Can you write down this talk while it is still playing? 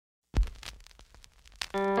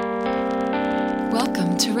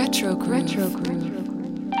Welcome to Retro Groove.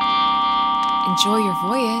 Enjoy your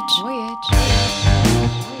voyage.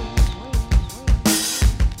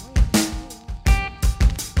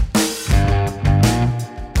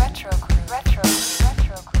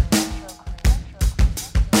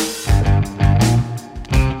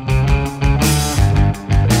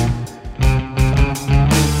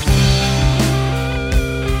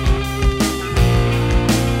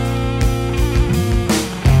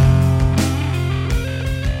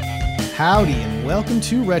 Howdy and welcome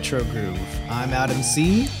to Retro Groove. I'm Adam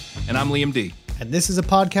C. And I'm Liam D. And this is a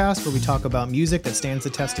podcast where we talk about music that stands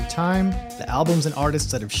the test of time, the albums and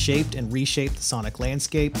artists that have shaped and reshaped the sonic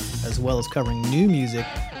landscape, as well as covering new music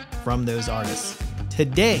from those artists.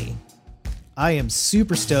 Today, I am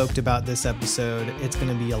super stoked about this episode. It's going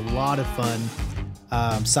to be a lot of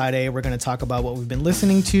fun. Side A, we're going to talk about what we've been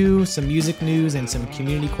listening to, some music news, and some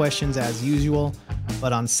community questions as usual.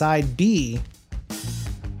 But on side B,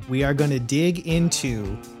 we are going to dig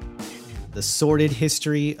into the sordid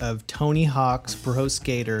history of Tony Hawk's Pro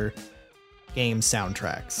Skater game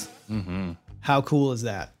soundtracks. Mm-hmm. How cool is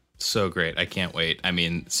that? So great. I can't wait. I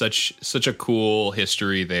mean, such a cool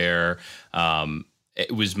history there.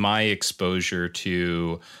 It was my exposure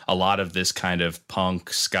to a lot of this kind of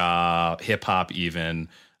punk, ska, hip hop even.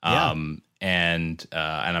 And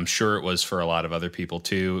I'm sure it was for a lot of other people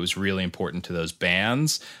too. It was really important to those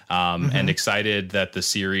bands, and excited that the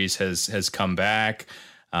series has come back,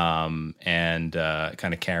 and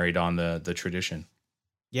kind of carried on the tradition.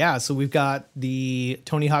 Yeah, so we've got the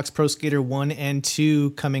Tony Hawk's Pro Skater 1 and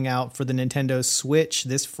 2 coming out for the Nintendo Switch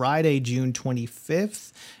this Friday, June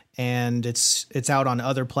 25th, and it's out on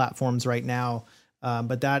other platforms right now.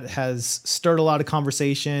 But that has stirred a lot of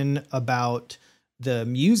conversation about the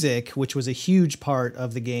music, which was a huge part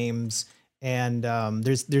of the games. And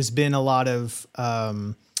there's been a lot of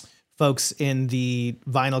folks in the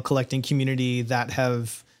vinyl collecting community that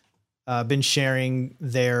have been sharing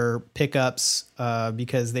their pickups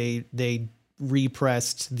because they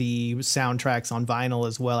repressed the soundtracks on vinyl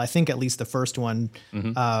as well. I think at least the first one.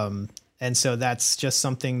 And so that's just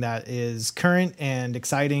something that is current and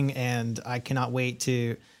exciting. And I cannot wait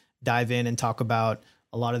to dive in and talk about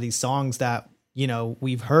a lot of these songs that, you know,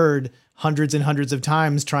 we've heard hundreds and hundreds of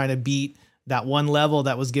times trying to beat that one level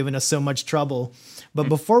that was giving us so much trouble. But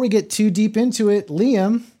before we get too deep into it,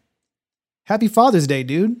 Liam, happy Father's Day,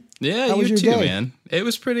 dude. Yeah, How was you your too, day? man. It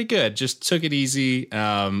was pretty good. Just took it easy.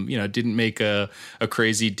 Didn't make a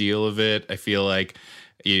crazy deal of it. I feel like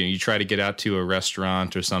you try to get out to a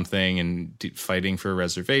restaurant or something and fighting for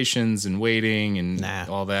reservations and waiting and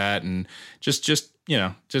all that. And just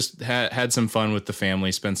had some fun with the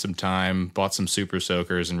family, spent some time, bought some super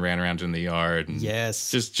soakers and ran around in the yard. And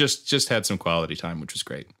Yes. just had some quality time, which was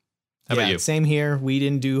great. How about you? Same here. We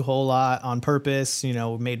didn't do a whole lot on purpose. You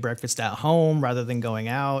know, made breakfast at home rather than going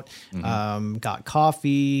out. Got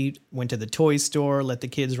coffee, went to the toy store, let the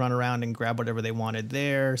kids run around and grab whatever they wanted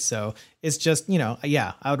there. So it's just,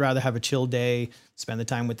 I would rather have a chill day, spend the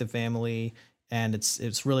time with the family, and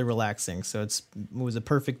it's really relaxing. So it was a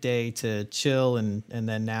perfect day to chill, and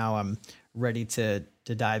then now I'm ready to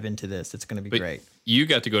dive into this. It's going to be great. You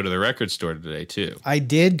got to go to the record store today too. I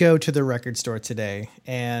did go to the record store today,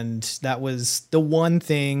 and that was the one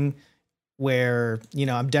thing where,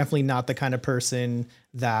 I'm definitely not the kind of person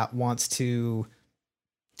that wants to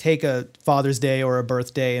take a Father's Day or a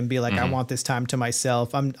birthday and be like, I want this time to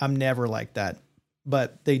myself. I'm never like that.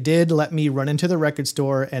 But they did let me run into the record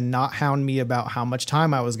store and not hound me about how much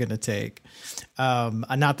time I was going to take.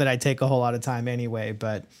 Not that I take a whole lot of time anyway,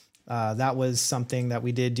 but that was something that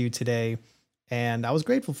we did do today. And I was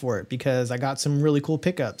grateful for it because I got some really cool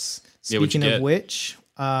pickups. Speaking of which,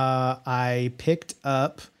 I picked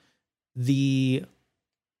up the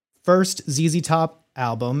first ZZ Top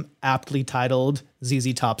album, aptly titled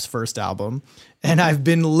ZZ Top's first album. And I've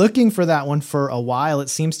been looking for that one for a while. It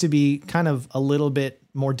seems to be kind of a little bit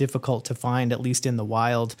more difficult to find, at least in the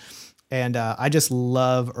wild. And I just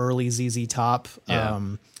love early ZZ Top. Yeah.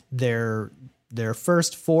 Their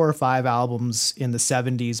first 4 or 5 albums in the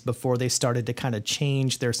 70s before they started to kind of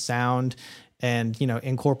change their sound and,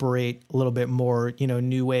 incorporate a little bit more,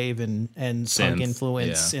 new wave and punk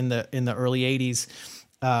influence in the early 80s.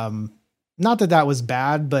 Not that was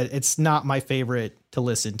bad, but it's not my favorite to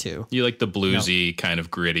listen to. You like the bluesy kind of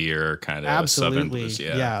grittier kind of Southern blues.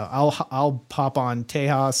 Yeah. I'll pop on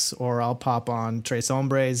Tejas or I'll pop on Tres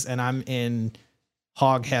Hombres and I'm in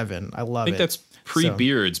hog heaven. I love it. I think that's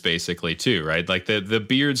pre-Beards basically too, right? Like the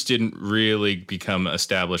Beards didn't really become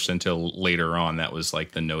established until later on. That was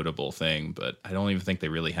like the notable thing, but I don't even think they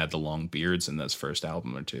really had the long beards in this first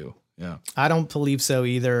album or two. Yeah. I don't believe so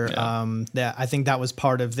either. Yeah. That I think that was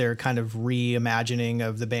part of their kind of reimagining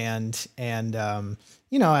of the band. And,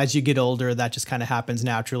 as you get older, that just kind of happens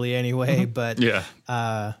naturally anyway. But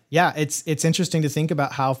it's interesting to think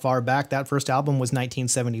about how far back that first album was.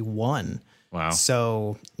 1971. Wow.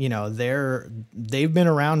 So, they've been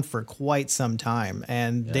around for quite some time,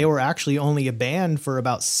 and they were actually only a band for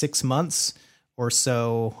about 6 months or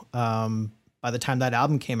so. By the time that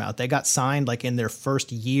album came out, they got signed like in their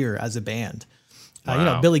first year as a band.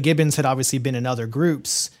 Wow. Billy Gibbons had obviously been in other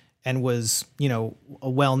groups and was, a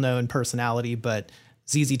well-known personality, but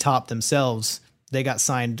ZZ Top themselves, they got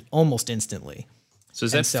signed almost instantly. So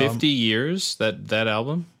is that 50 years, that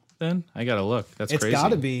album then? I got to look. That's crazy. It's got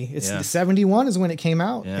to be. It's 71 is when it came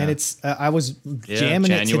out. Yeah. And it's, I was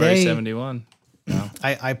jamming it January today. 71. Yeah.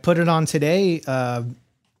 I put it on today,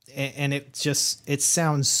 and it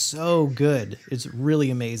sounds so good. It's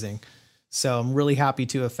really amazing. So I'm really happy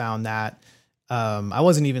to have found that. I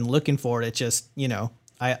wasn't even looking for it. It just,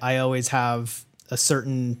 I always have a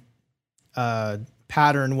certain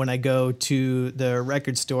pattern when I go to the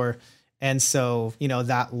record store. And so,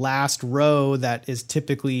 that last row that is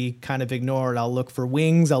typically kind of ignored, I'll look for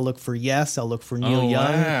Wings, I'll look for Yes, I'll look for Neil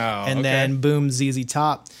Young, and then boom, ZZ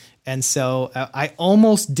Top. And so I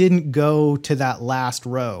almost didn't go to that last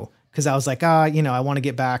row because I was like, I want to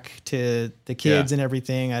get back to the kids and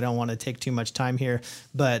everything. I don't want to take too much time here.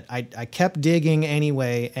 But I kept digging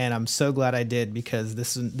anyway, and I'm so glad I did, because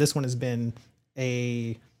this one has been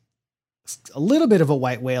a little bit of a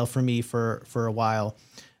white whale for me for a while.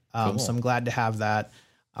 Cool. So I'm glad to have that.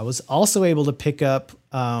 I was also able to pick up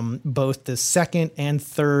both the second and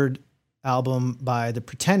third album by The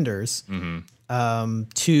Pretenders,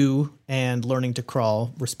 2 and Learning to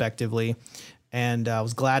Crawl, respectively. And I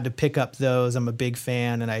was glad to pick up those. I'm a big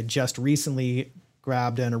fan, and I just recently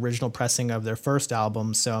grabbed an original pressing of their first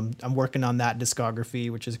album, so I'm working on that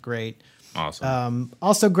discography, which is great. Awesome.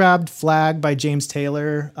 Also grabbed Flag by James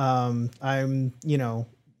Taylor. I'm,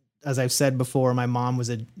 as I've said before, my mom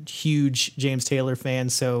was a huge James Taylor fan,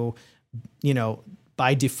 so,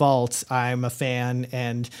 by default, I'm a fan.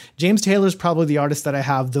 And James Taylor's probably the artist that I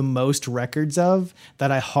have the most records of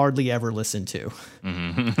that I hardly ever listen to.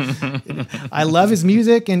 Mm-hmm. I love his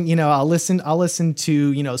music, and I'll listen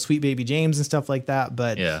to Sweet Baby James and stuff like that.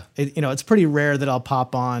 But it's pretty rare that I'll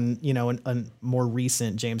pop on a more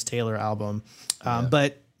recent James Taylor album.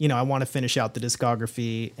 But I want to finish out the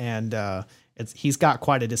discography, and he's got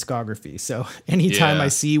quite a discography. So anytime I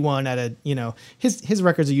see one at his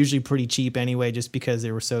records are usually pretty cheap anyway, just because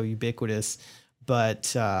they were so ubiquitous.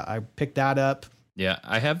 But I picked that up. Yeah,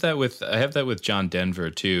 I have that with John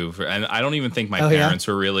Denver too. And I don't even think my parents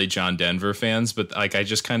were really John Denver fans, but like I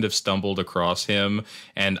just kind of stumbled across him,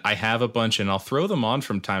 and I have a bunch, and I'll throw them on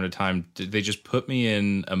from time to time. They just put me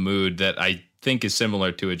in a mood that I think is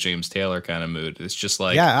similar to a James Taylor kind of mood. It's just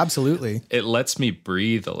like, yeah, absolutely. It lets me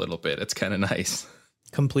breathe a little bit. It's kind of nice.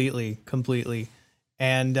 Completely.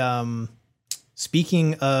 And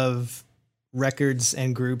speaking of records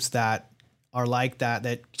and groups that are like that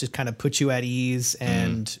just kind of put you at ease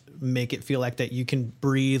and make it feel like that you can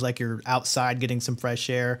breathe, like you're outside getting some fresh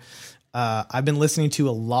air. I've been listening to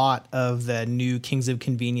a lot of the new Kings of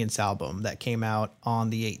Convenience album that came out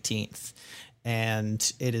on the 18th.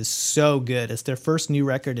 And it is so good. It's their first new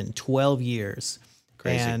record in 12 years.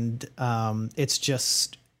 Crazy. And it's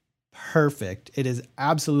just perfect. It is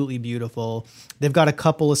absolutely beautiful. They've got a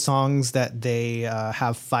couple of songs that they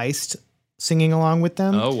have Feist singing along with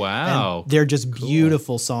them. Oh, wow. And they're just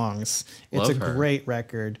beautiful songs. It's Love her. Great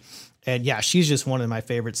record. And yeah, she's just one of my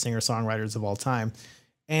favorite singer-songwriters of all time.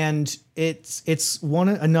 And it's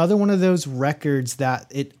another one of those records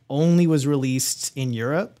that it only was released in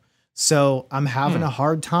Europe. So I'm having a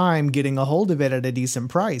hard time getting a hold of it at a decent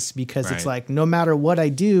price, because it's like, no matter what I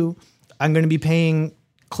do, I'm going to be paying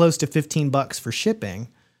close to $15 for shipping.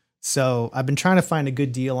 So I've been trying to find a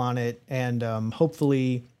good deal on it, and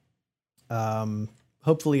hopefully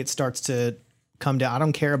it starts to come down. I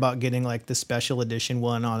don't care about getting like the special edition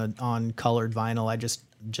one on colored vinyl. I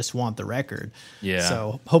just want the record. Yeah.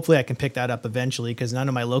 So hopefully I can pick that up eventually, because none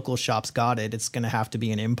of my local shops got it. It's going to have to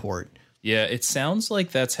be an import. Yeah, it sounds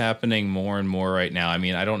like that's happening more and more right now. I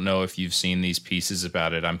mean, I don't know if you've seen these pieces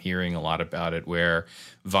about it. I'm hearing a lot about it, where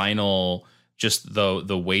vinyl, just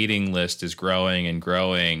the waiting list is growing and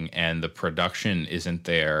growing, and the production isn't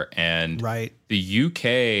there. And the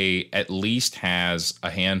UK at least has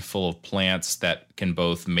a handful of plants that can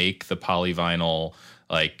both make the polyvinyl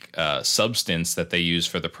substance that they use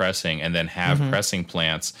for the pressing, and then have pressing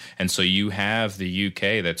plants. And so you have the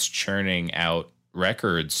UK that's churning out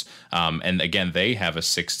Records. And again, they have a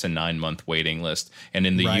 6 to 9 month waiting list. And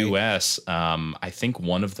in the US, I think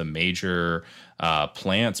one of the major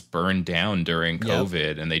plants burned down during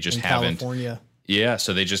COVID, and they just haven't. California. Yeah,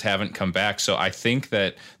 so they just haven't come back. So I think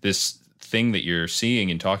that this thing that you're seeing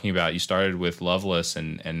and talking about, you started with Loveless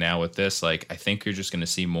and now with this, like, I think you're just going to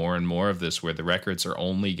see more and more of this where the records are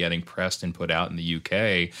only getting pressed and put out in the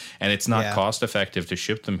UK, and it's not cost effective to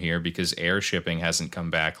ship them here because air shipping hasn't come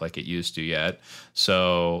back like it used to yet.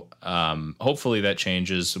 So hopefully that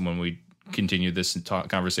changes when we continue this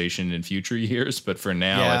conversation in future years. But for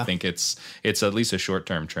now, I think it's at least a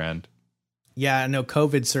short-term trend. Yeah, no,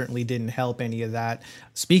 COVID certainly didn't help any of that.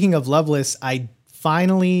 Speaking of Loveless, I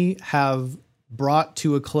finally have brought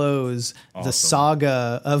to a close the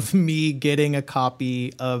saga of me getting a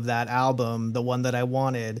copy of that album, the one that I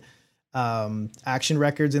wanted. Action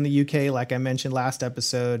Records in the UK, like I mentioned last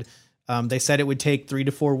episode, they said it would take 3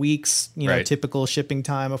 to 4 weeks, typical shipping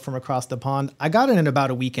time from across the pond. I got it in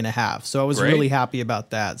about a week and a half, so I was really happy about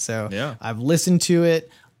that. So I've listened to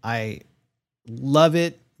it. I love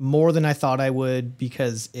it more than I thought I would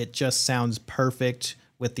because it just sounds perfect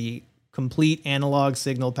with the complete analog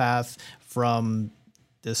signal path from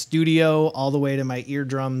the studio all the way to my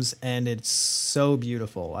eardrums, and it's so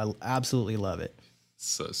beautiful. I absolutely love it.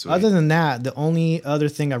 So sweet. Other than that, the only other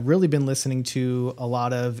thing I've really been listening to a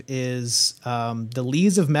lot of is the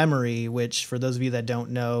Lees of Memory, which, for those of you that don't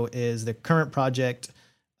know, is the current project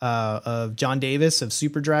of John Davis of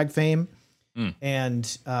Superdrag fame. And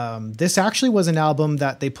this actually was an album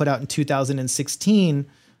that they put out in 2016.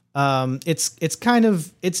 It's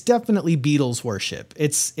definitely Beatles worship.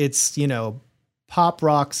 It's pop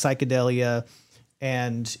rock psychedelia,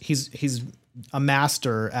 and he's a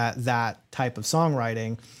master at that type of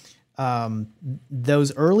songwriting.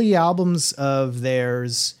 Those early albums of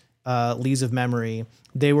theirs, Lees of Memory,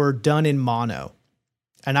 they were done in mono.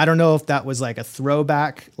 And I don't know if that was like a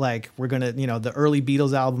throwback, like we're going to, the early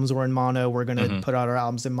Beatles albums were in mono. We're going to put out our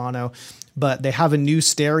albums in mono, but they have a new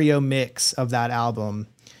stereo mix of that album.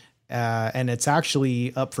 And it's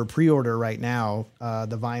actually up for pre-order right now,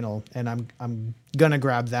 the vinyl, and I'm gonna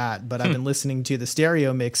grab that. But I've been listening to the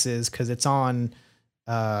stereo mixes because it's on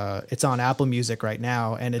Apple Music right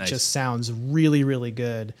now, and it just sounds really, really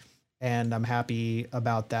good. And I'm happy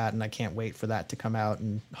about that, and I can't wait for that to come out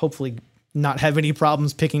and hopefully not have any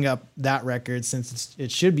problems picking up that record since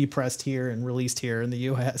it should be pressed here and released here in the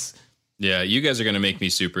US. Yeah, you guys are going to make me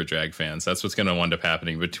Superdrag fans. That's what's going to wind up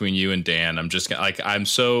happening between you and Dan. I'm just I'm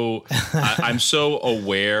so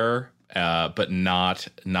aware, but not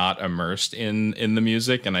immersed in the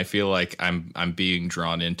music, and I feel like I'm being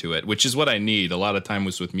drawn into it, which is what I need. A lot of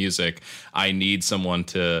times with music, I need someone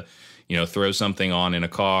to throw something on in a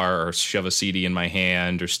car or shove a CD in my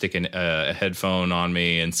hand or stick a headphone on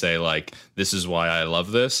me and say, like, this is why I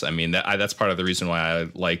love this. I mean, that's part of the reason why I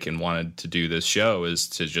like and wanted to do this show, is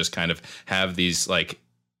to just kind of have these like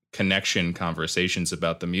connection conversations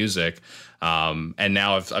about the music. And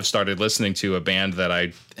now I've started listening to a band that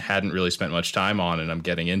I hadn't really spent much time on, and I'm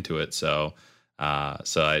getting into it. So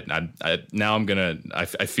I now I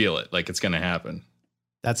feel it, like it's going to happen.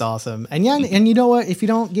 That's awesome. And and you know what? If you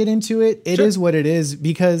don't get into it, it is what it is,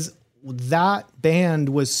 because that band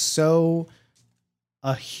was such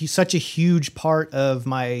a huge part of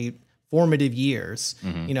my formative years.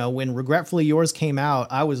 When Regretfully Yours came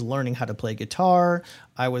out, I was learning how to play guitar.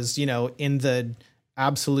 I was, in the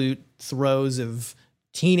absolute throes of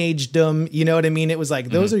teenagedom. You know what I mean? It was like,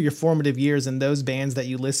 those are your formative years, and those bands that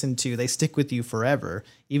you listen to, they stick with you forever.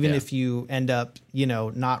 Even if you end up,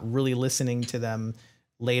 not really listening to them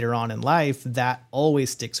later on in life, that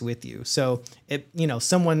always sticks with you. So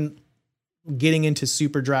someone getting into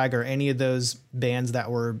Superdrag or any of those bands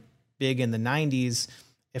that were big in the 90s,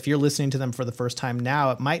 if you're listening to them for the first time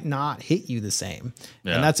now, it might not hit you the same.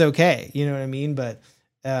 And that's okay. You know what I mean? But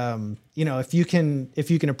if you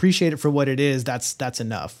can appreciate it for what it is, that's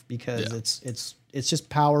enough, because it's just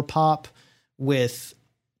power pop with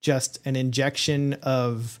just an injection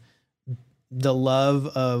of the love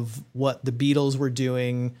of what the Beatles were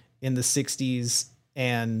doing in the 60s,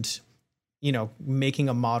 and, making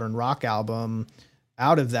a modern rock album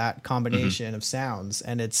out of that combination of sounds.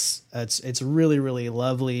 And it's really, really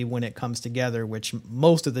lovely when it comes together, which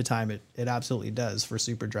most of the time it absolutely does for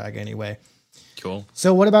Superdrag anyway. Cool.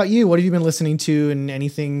 So what about you? What have you been listening to, and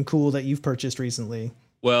anything cool that you've purchased recently?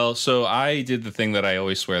 Well, so I did the thing that I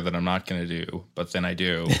always swear that I'm not going to do, but then I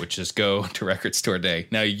do, which is go to Record Store Day.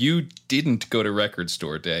 Now, you didn't go to Record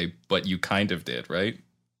Store Day, but you kind of did, right?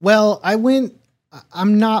 Well,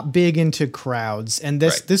 I'm not big into crowds, and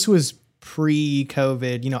this was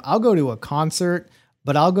pre-COVID. I'll go to a concert.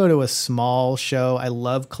 but I'll go to a small show. I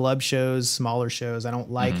love club shows, smaller shows. I don't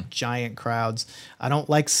like giant crowds. I don't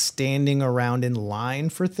like standing around in line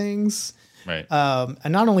for things. Right.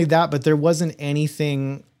 And not only that, but there wasn't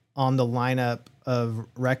anything on the lineup of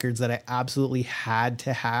records that I absolutely had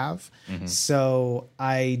to have. So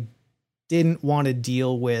I didn't want to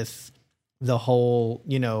deal with the whole,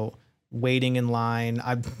 waiting in line.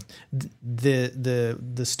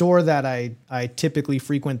 The store that I typically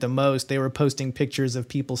frequent the most, they were posting pictures of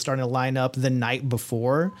people starting to line up the night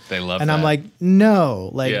before. They love and that. I'm like,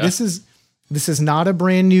 no, this is not a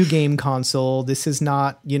brand new game console. This is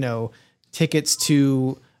not, tickets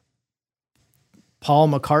to Paul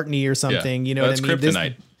McCartney or something. You know that's what I mean?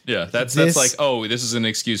 Kryptonite. That's like, oh, this is an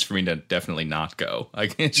excuse for me to definitely not go. I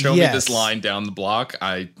can't show me this line down the block.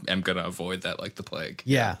 I am going to avoid that like the plague.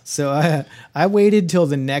 Yeah. So I waited till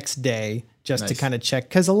the next day just to kind of check,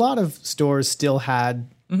 because a lot of stores still had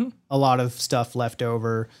a lot of stuff left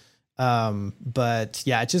over. But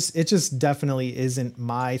yeah, it just definitely isn't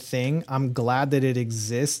my thing. I'm glad that it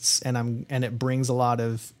exists, and it brings a lot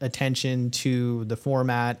of attention to the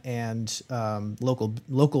format and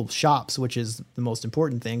local shops, which is the most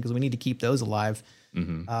important thing, because we need to keep those alive.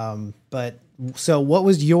 But so what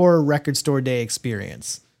was your record store day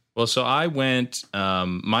experience? Well, so I went,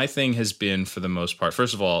 my thing has been, for the most part,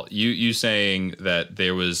 first of all, you saying that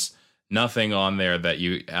there was nothing on there that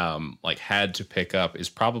you had to pick up is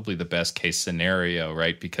probably the best case scenario,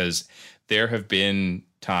 right? Because there have been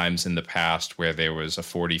times in the past where there was a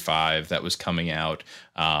 45 that was coming out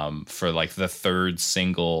for like the third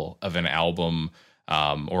single of an album,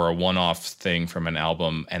 or a one-off thing from an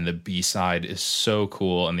album, and the B-side is so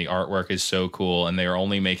cool and the artwork is so cool, and they're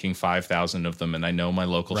only making 5,000 of them, and I know my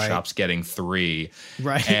local shop's getting 3.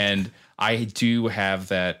 Right. And I do have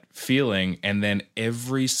that feeling, and then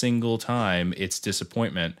every single time it's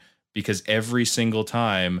disappointment, because every single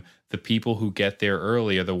time the people who get there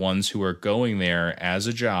early are the ones who are going there as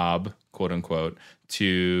a job, quote unquote,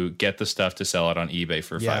 to get the stuff to sell it on eBay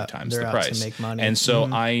for 5 times the price. To make money. And so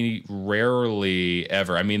I rarely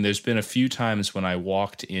ever, I mean, there's been a few times when I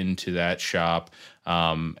walked into that shop,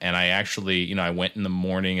 and I actually, I went in the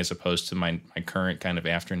morning as opposed to my current kind of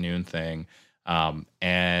afternoon thing,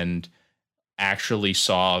 and actually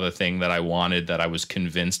saw the thing that I wanted that I was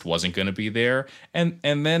convinced wasn't going to be there. And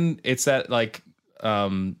then it's that like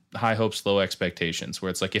high hopes, low expectations,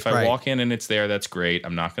 where it's like, if I walk in and it's there, that's great.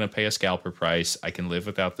 I'm not going to pay a scalper price. I can live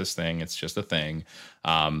without this thing. It's just a thing.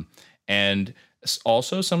 And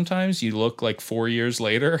also sometimes you look like 4 years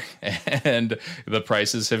later and the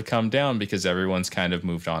prices have come down because everyone's kind of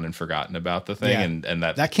moved on and forgotten about the thing. And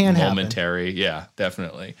that can momentary. happen. Yeah,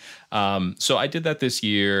 definitely. So I did that this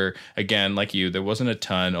year. Again, like you, there wasn't a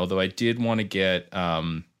ton, although I did want to get,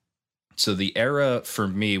 so the era for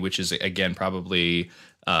me, which is again, probably,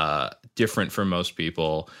 different for most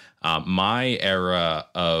people. My era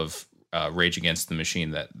of, Rage Against the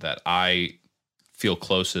Machine that I feel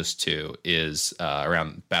closest to is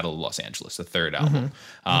around Battle of Los Angeles, the third album.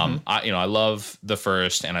 I love the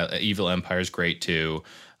first, and Evil Empire is great too.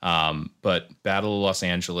 But Battle of Los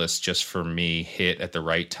Angeles, just for me, hit at the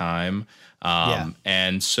right time.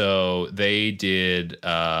 And so they did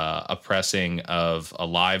a pressing of a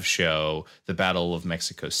live show, the Battle of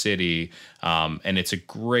Mexico City. And it's a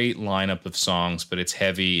great lineup of songs, but it's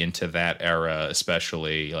heavy into that era,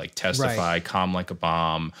 especially like Testify, Calm Like a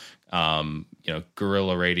Bomb,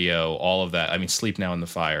 Guerrilla Radio, all of that. I mean, Sleep Now in the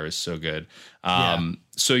Fire is so good.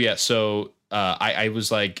 So I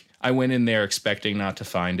was like, I went in there expecting not to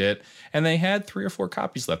find it, and they had 3 or 4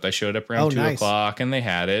 copies left. I showed up around 2 o'clock and they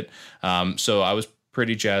had it. So I was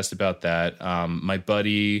pretty jazzed about that. My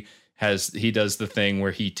buddy he does the thing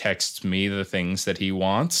where he texts me the things that he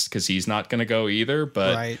wants, because he's not going to go either.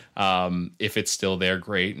 But if it's still there,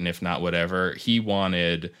 great. And if not, whatever. He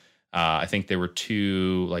wanted, I think there were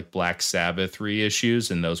 2 like Black Sabbath reissues,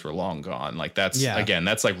 and those were long gone. Like again,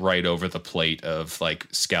 that's like right over the plate of like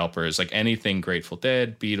scalpers. Like anything Grateful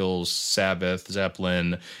Dead, Beatles, Sabbath,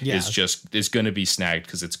 Zeppelin is going to be snagged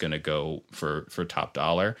because it's going to go for top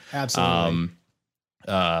dollar. Absolutely.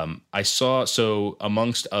 I saw, so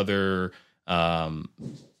amongst other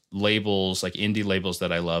labels, like indie labels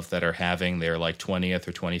that I love that are having their like 20th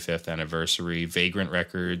or 25th anniversary, Vagrant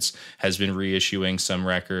Records has been reissuing some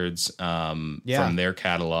records from their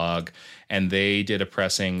catalog, and they did a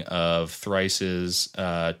pressing of Thrice's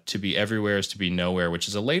To Be Everywhere is to Be Nowhere, which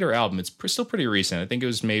is a later album. It's still pretty recent. I think it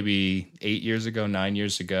was maybe 8 years ago, 9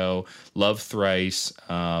 years ago. Love Thrice.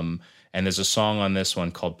 And there's a song on this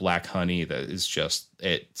one called Black Honey that is just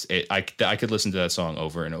I could listen to that song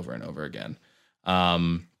over and over and over again.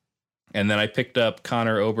 And then I picked up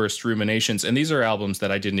Conor Oberst Ruminations, and these are albums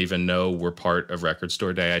that I didn't even know were part of Record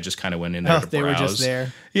Store Day. I just kind of went in there to browse. They were just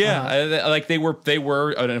there. Yeah, like they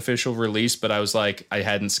were an official release, but I was like, I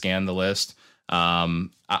hadn't scanned the list.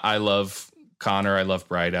 I love Conor. I love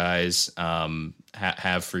Bright Eyes.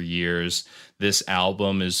 Have for years. This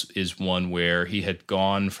album is one where he had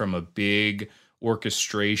gone from a big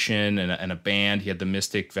orchestration and a band. He had the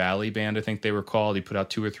Mystic Valley Band, I think they were called. He put out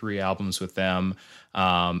 2 or 3 albums with them.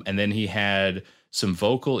 And then he had some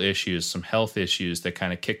vocal issues, some health issues that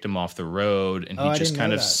kind of kicked him off the road. And he just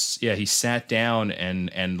kind of, he sat down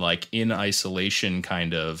and like in isolation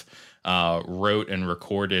kind of wrote and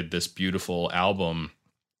recorded this beautiful album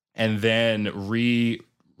and then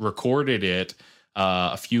re-recorded it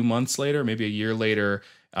a few months later, maybe a year later.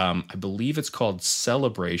 I believe it's called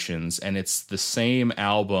Celebrations, and it's the same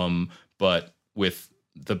album, but with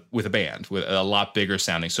a band with a lot bigger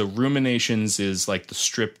sounding. So Ruminations is like the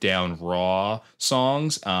stripped down raw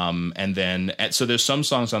songs. So there's some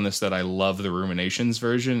songs on this that I love the Ruminations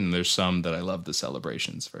version, and there's some that I love the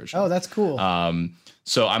Celebrations version. Oh, that's cool.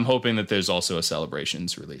 So I'm hoping that there's also a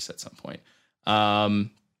Celebrations release at some point.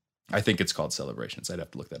 I think it's called Celebrations. I'd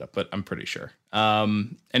have to look that up, but I'm pretty sure.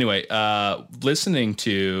 Anyway, listening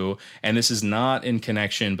to, and this is not in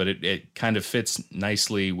connection, but it kind of fits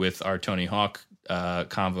nicely with our Tony Hawk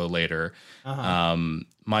convo later.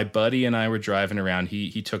 My buddy and I were driving around.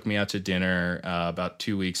 He took me out to dinner about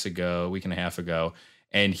a week and a half ago,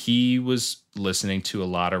 and he was listening to a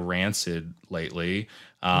lot of Rancid lately.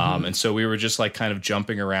 And so we were just like kind of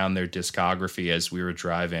jumping around their discography as we were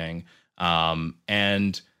driving.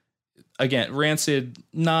 And again, Rancid,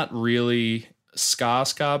 not really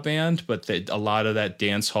ska band, but a lot of that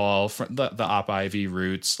dance hall from the Op Ivy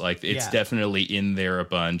roots, like it's definitely in there a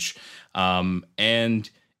bunch. And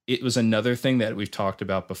it was another thing that we've talked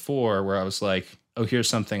about before where I was like, oh, here's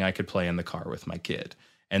something I could play in the car with my kid.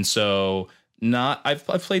 And so I've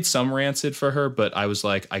played some Rancid for her, but I was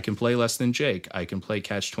like, I can play Less Than Jake. I can play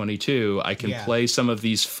Catch-22. I can play some of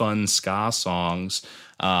these fun ska songs.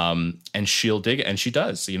 And she'll dig it. And she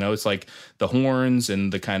does, it's like the horns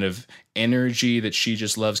and the kind of energy that she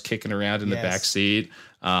just loves kicking around in the back seat.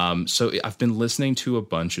 So I've been listening to a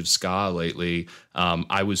bunch of ska lately.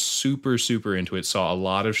 I was super, super into it. Saw a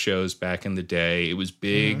lot of shows back in the day. It was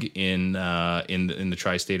big in the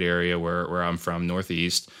tri-state area where I'm from,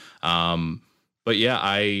 Northeast. But yeah,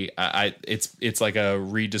 it's like a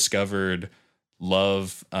rediscovered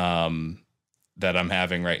love, that I'm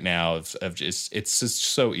having right now of just, it's just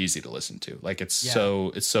so easy to listen to. Like it's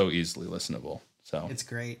so easily listenable. So it's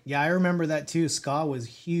great. Yeah. I remember that too. Ska was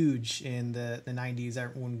huge in the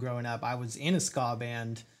 90s. When growing up, I was in a ska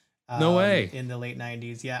band. No way. In the late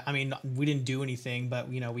 90s. Yeah. I mean, we didn't do anything, but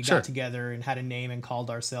we got together and had a name and called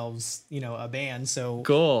ourselves, a band. So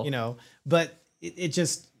cool, but it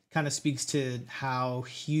just kind of speaks to how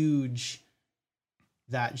huge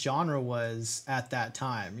that genre was at that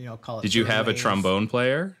time. Call it. Did you have a trombone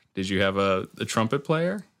player? Did you have a trumpet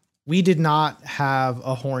player? We did not have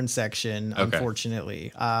a horn section,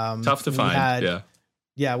 unfortunately. Tough to find.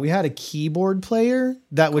 We had a keyboard player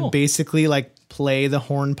that would basically like play the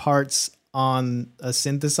horn parts on a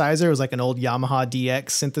synthesizer. It was like an old Yamaha DX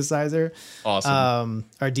synthesizer. Awesome.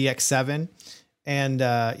 Or DX7. And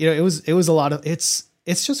it was a lot of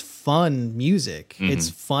it's just fun music. Mm-hmm. It's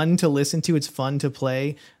fun to listen to. It's fun to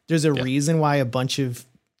play. There's a reason why a bunch of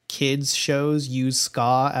kids shows use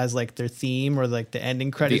ska as like their theme or like the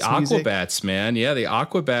ending credits. The Aquabats, man. Yeah, the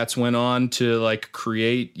Aquabats went on to like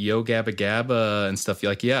create Yo Gabba Gabba and stuff.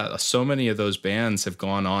 Like, so many of those bands have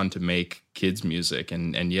gone on to make kids music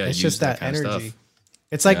and it's use just that kind energy. Of stuff.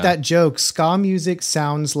 It's like that joke. Ska music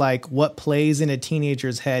sounds like what plays in a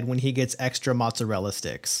teenager's head when he gets extra mozzarella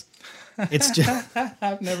sticks. It's just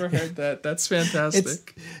I've never heard that. That's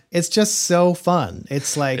fantastic. It's just so fun.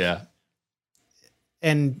 It's like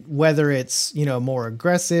and whether it's, more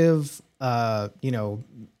aggressive,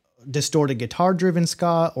 distorted guitar driven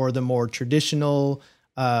ska or the more traditional,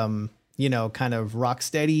 kind of rock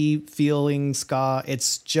steady feeling ska,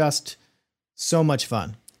 it's just so much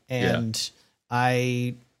fun. And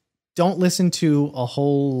I don't listen to a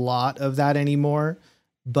whole lot of that anymore,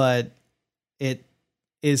 but it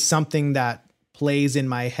is something that plays in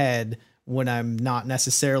my head when I'm not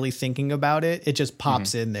necessarily thinking about it. It just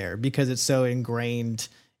pops in there because it's so ingrained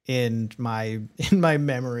in my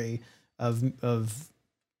memory of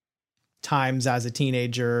times as a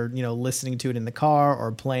teenager, listening to it in the car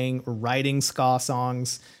or playing or writing ska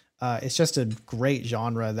songs. It's just a great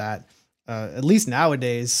genre that at least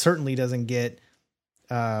nowadays certainly doesn't get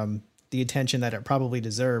the attention that it probably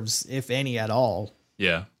deserves, if any at all.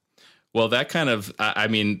 Yeah. Well, that kind of, I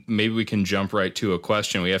mean, maybe we can jump right to a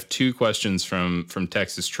question. We have two questions from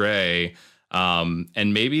Texas Trey.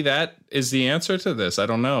 And maybe that is the answer to this. I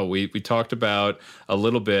don't know. We talked about a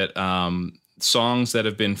little bit songs that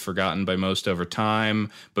have been forgotten by most over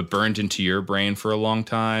time, but burned into your brain for a long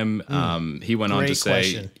time. He went on to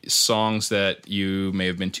say songs that you may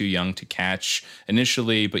have been too young to catch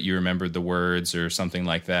initially, but you remembered the words or something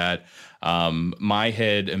like that. My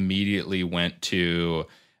head immediately went to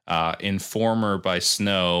Informer by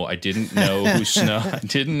Snow. I didn't know who Snow. I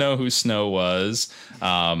didn't know who Snow was.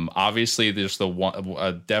 Obviously, there's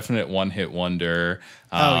a definite one-hit wonder.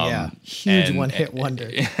 Huge one-hit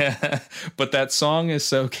wonder. But that song is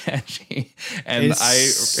so catchy, and I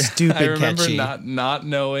remember catchy. not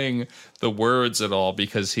knowing the words at all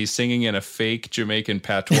because he's singing in a fake Jamaican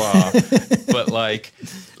patois, but like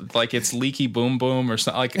it's Leaky Boom Boom or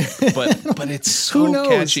something. But it's so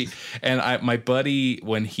catchy. And my buddy,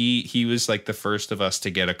 when he was like the first of us to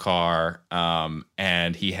get a car,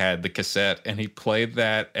 and he had the cassette and he played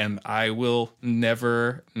that, and I will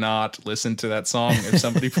never not listen to that song if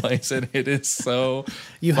somebody plays it. It is so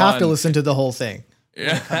you fun. have to listen to the whole thing.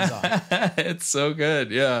 Yeah, it's so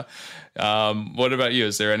good. Yeah. What about you?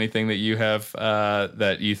 Is there anything that you have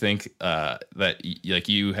that you think that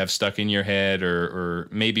you have stuck in your head, or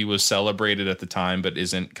maybe was celebrated at the time but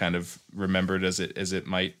isn't kind of remembered as it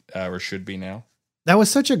might or should be now? That was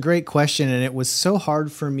such a great question, and it was so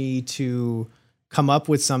hard for me to come up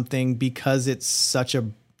with something because it's such a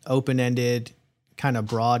open-ended, kind of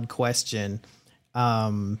broad question.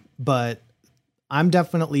 But I'm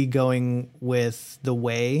definitely going with The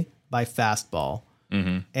Way by Fastball.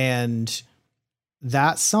 Mm-hmm. And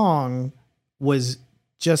that song was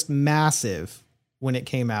just massive when it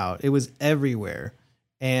came out. It was everywhere.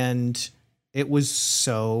 And it was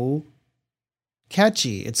so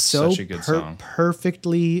catchy. It's so such a good song.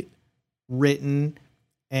 Perfectly written.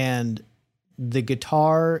 And the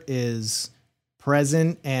guitar is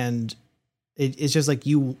present. And it's just like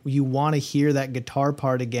you want to hear that guitar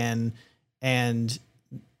part again. And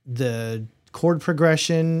the chord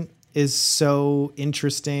progression is so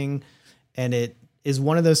interesting, and it is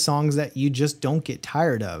one of those songs that you just don't get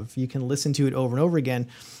tired of. You can listen to it over and over again,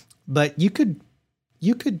 but you could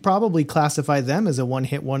probably classify them as a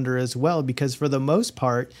one-hit wonder as well, because for the most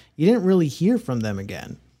part, you didn't really hear from them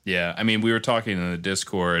again. Yeah, I mean, we were talking in the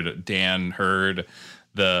Discord. Dan heard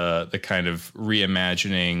the kind of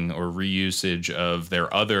reimagining or reusage of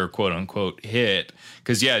their other quote unquote hit.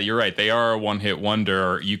 Because yeah, you're right. They are a one-hit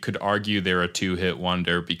wonder. You could argue they're a two-hit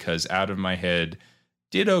wonder because Out of My Head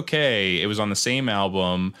did okay. It was on the same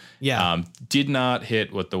album. Yeah. Did not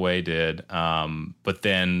hit what The Way did. But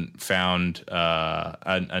then found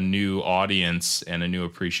a new audience and a new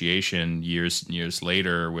appreciation years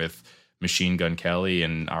later with Machine Gun Kelly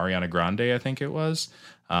and Ariana Grande, I think it was.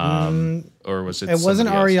 Or was it? It wasn't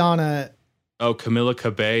Ariana. Oh, Camila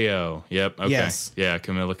Cabello. Yep. Okay. Yes. Yeah,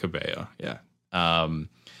 Camila Cabello. Yeah.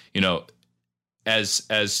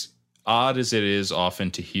 As odd as it is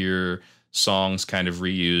often to hear songs kind of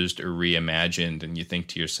reused or reimagined, and you think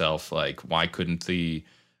to yourself, like, why couldn't the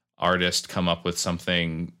artist come up with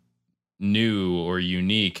something new or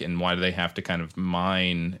unique, and why do they have to kind of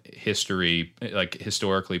mine history, like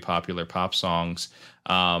historically popular pop songs?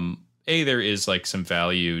 There is like some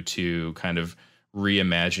value to kind of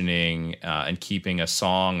reimagining and keeping a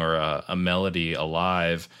song or a melody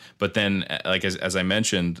alive. But then, like as I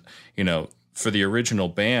mentioned, for the original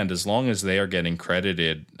band, as long as they are getting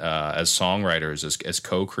credited as songwriters, as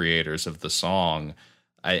co-creators of the song,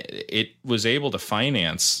 it was able to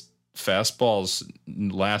finance Fastball's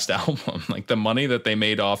last album. Like the money that they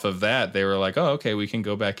made off of that, they were like, oh, okay, we can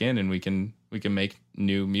go back in and we can make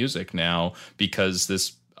new music now, because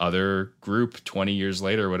this other group 20 years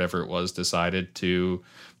later, whatever it was, decided to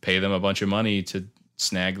pay them a bunch of money to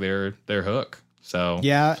snag their hook. So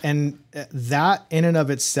yeah, and that in and of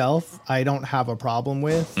itself, I don't have a problem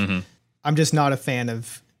with. Mm-hmm. I'm just not a fan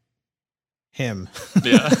of him.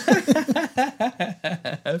 Yeah.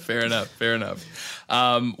 Fair enough.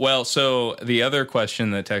 Well, so the other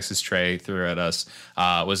question that Texas Trey threw at us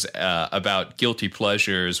was about guilty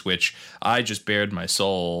pleasures, which I just bared my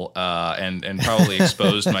soul and probably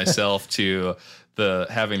exposed myself to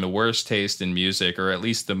having the worst taste in music, or at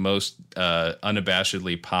least the most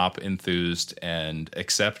unabashedly pop enthused and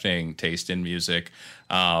accepting taste in music.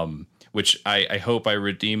 which I hope I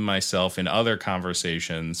redeem myself in other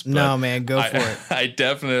conversations. But No, man, go for it. I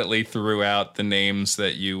definitely threw out the names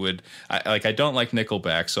that you would I don't like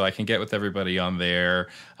Nickelback, so I can get with everybody on there.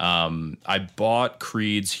 I bought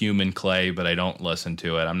Creed's Human Clay, but I don't listen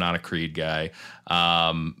to it. I'm not a Creed guy.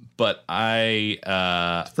 But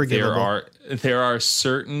there are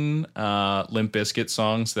certain Limp Bizkit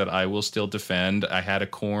songs that I will still defend. I had a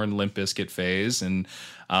Korn Limp Bizkit phase, and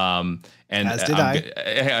As did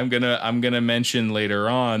I'm gonna mention later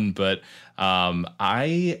on, but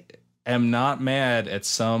I am not mad at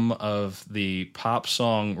some of the pop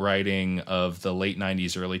song writing of the late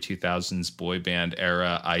 90s, early 2000s boy band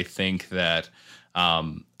era. I think that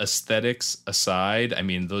aesthetics aside, I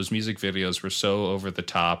mean, those music videos were so over the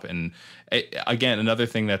top. And again, another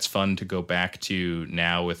thing that's fun to go back to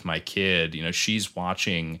now with my kid, you know, she's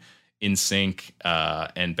watching NSYNC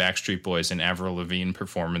and Backstreet Boys and Avril Lavigne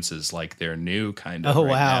performances like they're new kind of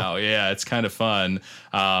now. Yeah, it's kind of fun.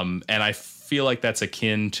 And I feel like that's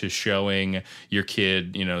akin to showing your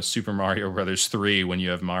kid, you know, Super Mario Brothers 3 when you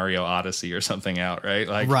have Mario Odyssey or something out, right?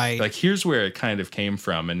 Like here's where it kind of came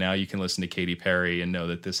from, and now you can listen to Katy Perry and know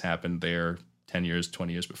that this happened there 10 years,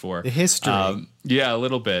 20 years before. The history. Yeah, a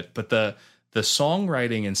little bit, but the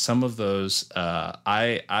songwriting in some of those,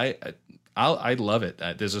 I love it.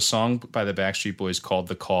 There's a song by the Backstreet Boys called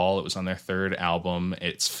 "The Call." It was on their third album.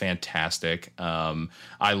 It's fantastic.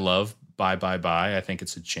 I love "Bye Bye Bye." I think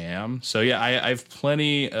it's a jam. So yeah, I have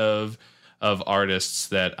plenty of artists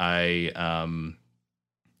that I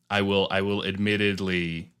will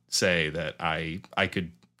admittedly say that I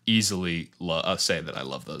could easily say that I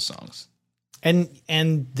love those songs.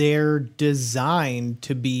 And they're designed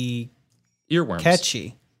to be earworms,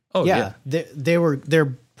 catchy. Oh yeah.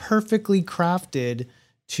 They're perfectly crafted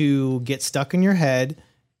to get stuck in your head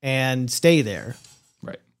and stay there.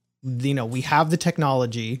 Right. You know, we have the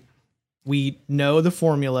technology, we know the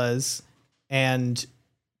formulas, and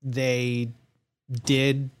they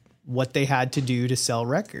did what they had to do to sell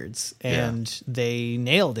records, and they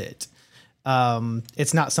nailed it.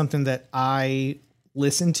 It's not something that I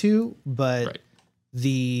listen to, but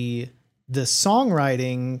the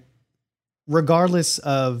songwriting, regardless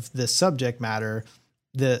of the subject matter,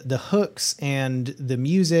 the hooks and the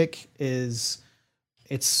music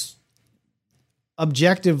it's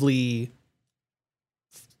objectively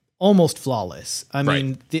almost flawless. I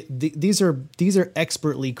mean, these are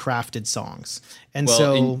expertly crafted songs. And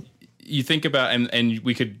you think about, and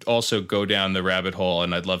we could also go down the rabbit hole,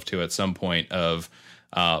 and I'd love to at some point, of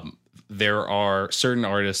there are certain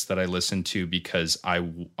artists that I listen to because I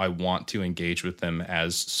want to engage with them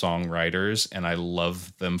as songwriters, and I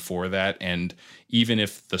love them for that. And even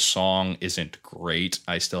if the song isn't great,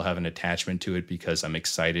 I still have an attachment to it because I'm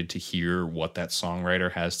excited to hear what that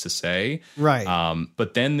songwriter has to say. Right.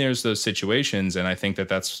 But then there's those situations, and I think that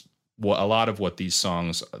that's what a lot of what these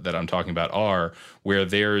songs that I'm talking about are, where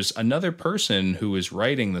there's another person who is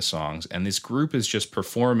writing the songs and this group is just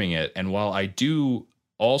performing it. And while I do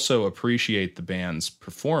also appreciate the band's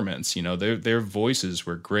performance, you know, their voices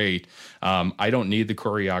were great. I don't need the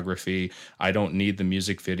choreography. I don't need the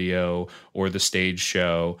music video or the stage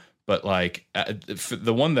show. But like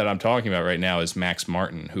the one that I'm talking about right now is Max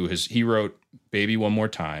Martin, he wrote "Baby One More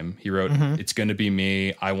Time." He wrote "It's Gonna Be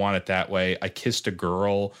Me," "I Want It That Way," "I Kissed a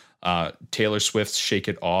Girl," Taylor Swift's "Shake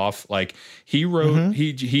It Off." Like he wrote,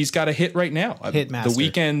 he's got a hit right now.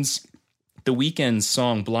 Hitmaster. The Weeknd's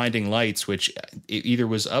song "Blinding Lights," which it either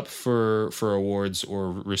was up for awards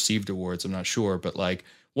or received awards, I'm not sure, but like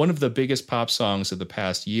one of the biggest pop songs of the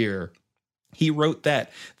past year. He wrote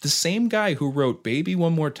that. The same guy who wrote "Baby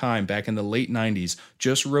One More Time" back in the late 90s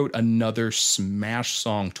just wrote another smash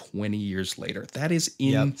song 20 years later. That is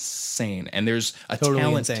insane. And there's a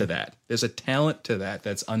talent to that. There's a talent to that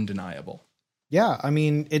that's undeniable. Yeah, I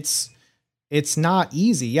mean, it's not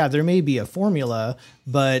easy. Yeah, there may be a formula,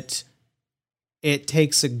 but it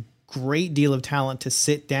takes a great deal of talent to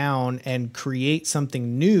sit down and create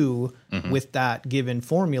something new with that given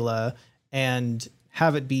formula and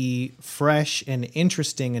have it be fresh and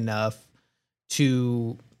interesting enough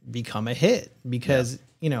to become a hit. Because,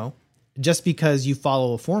 you know, just because you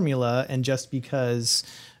follow a formula and just because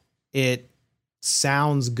it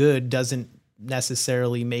sounds good doesn't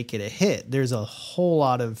necessarily make it a hit. There's a whole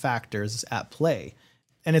lot of factors at play.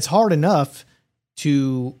 And it's hard enough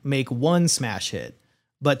to make one smash hit,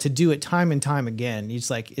 but to do it time and time again,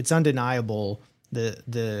 it's undeniable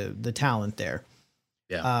the talent there.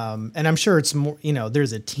 Yeah. And I'm sure it's more, you know,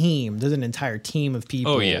 there's an entire team of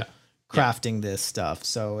people crafting this stuff.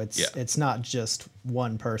 So it's not just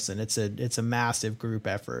one person. It's a massive group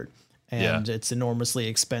effort, and it's enormously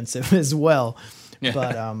expensive as well.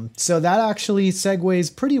 But so that actually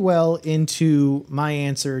segues pretty well into my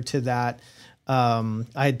answer to that. I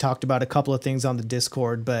had talked about a couple of things on the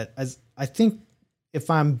Discord, but as I think, if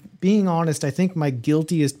I'm being honest, I think my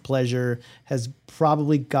guiltiest pleasure has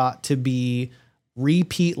probably got to be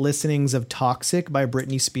repeat listenings of Toxic by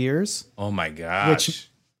Britney Spears. Oh my gosh. Which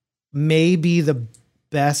may be the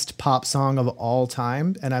best pop song of all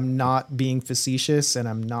time. And I'm not being facetious and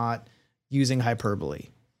I'm not using hyperbole.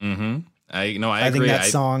 Mm-hmm. I agree. think that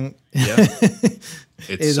song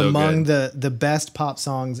is so among good. the best pop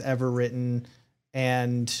songs ever written.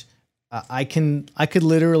 And I could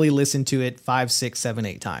literally listen to it 5, 6, 7,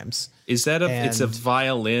 8 times. Is that it's a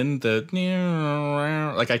violin?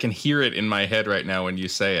 Like I can hear it in my head right now when you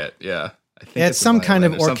say it. Yeah. I think it's some kind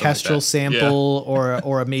of orchestral like sample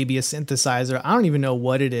or maybe a synthesizer. I don't even know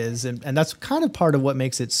what it is. And that's kind of part of what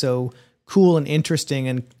makes it so cool and interesting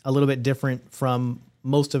and a little bit different from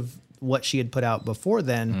most of what she had put out before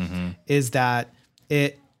then, is that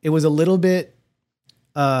it was a little bit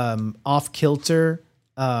off kilter.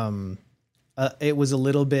 It was a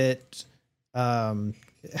little bit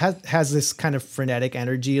has this kind of frenetic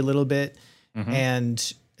energy a little bit,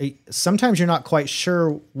 and sometimes you're not quite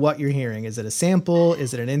sure what you're hearing. Is it a sample?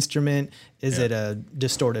 Is it an instrument? Is it a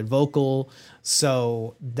distorted vocal?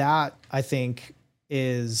 So that, I think,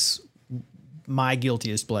 is my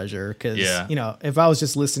guiltiest pleasure, because if I was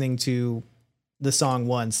just listening to the song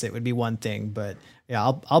once, it would be one thing, but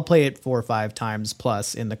I'll play it 4 or 5 times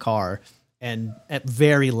plus in the car, and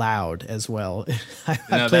very loud as well.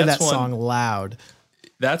 I play that song loud.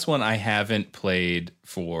 That's one I haven't played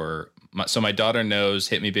for. So my daughter knows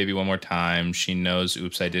Hit Me Baby One More Time. She knows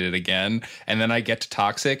Oops, I Did It Again. And then I get to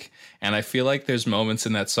Toxic, and I feel like there's moments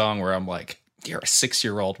in that song where I'm like, you're a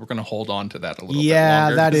 6-year-old. We're going to hold on to that a little bit longer.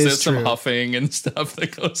 Yeah, that is there's true. Some huffing and stuff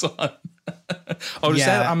that goes on. Is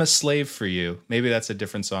that I'm a Slave for You? Maybe that's a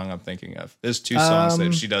different song I'm thinking of. There's 2 songs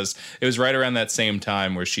that she does. It was right around that same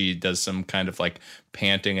time where she does some kind of like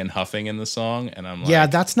panting and huffing in the song. And I'm like, yeah,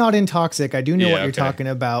 that's not in Toxic. I do know what you're talking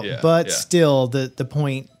about, but still the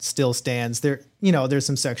point still stands there. There's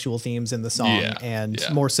some sexual themes in the song, and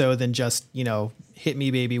more so than just, Hit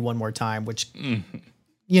Me Baby One More Time, which,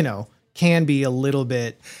 can be a little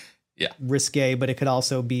bit risque, but it could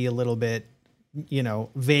also be a little bit,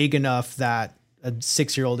 vague enough that a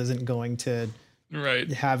 6-year-old isn't going to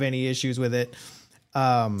have any issues with it.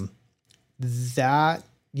 I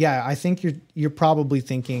think you're probably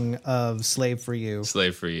thinking of Slave for You.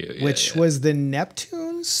 Slave for You. Which was the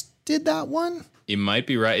Neptunes did that one? You might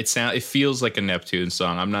be right. It feels like a Neptune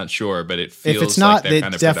song. I'm not sure, but it feels if it's not, like their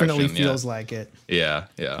kind it of definitely production. feels like it. Yeah.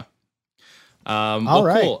 All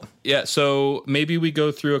right. Cool. Yeah. So maybe we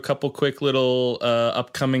go through a couple quick little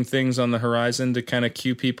upcoming things on the horizon to kind of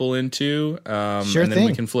cue people into. Sure and then thing.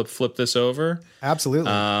 we can flip this over.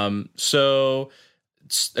 Absolutely. So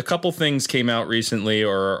a couple things came out recently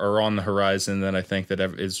or are on the horizon that I think that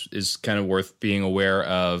is kind of worth being aware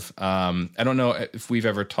of. I don't know if we've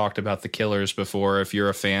ever talked about The Killers before, if you're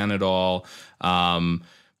a fan at all.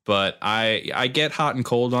 But I get hot and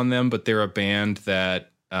cold on them, but they're a band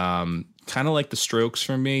that kind of like the Strokes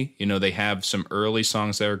for me. They have some early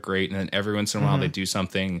songs that are great, and then every once in a while they do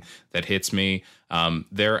something that hits me.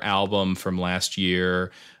 Their album from last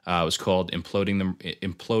year was called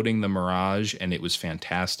Imploding the Mirage, and it was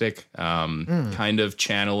fantastic. Kind of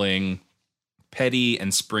channeling Petty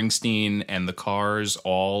and Springsteen and the Cars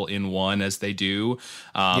all in one, as they do.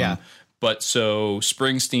 But so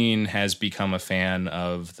Springsteen has become a fan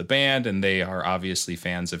of the band, and they are obviously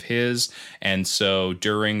fans of his. And so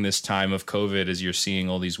during this time of COVID, as you're seeing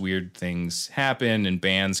all these weird things happen and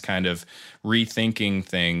bands kind of rethinking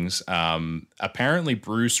things, apparently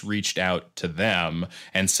Bruce reached out to them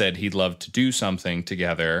and said he'd love to do something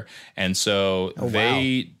together. And so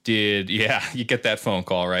they did, you get that phone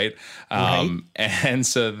call, right? And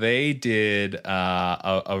so they did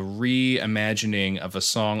a reimagining of a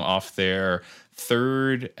song off their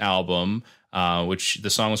 3rd album, which the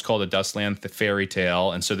song was called A Dustland Fairy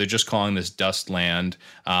Tale. And so they're just calling this Dustland,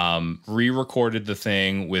 re-recorded the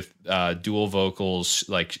thing with dual vocals,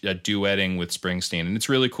 like duetting with Springsteen. And it's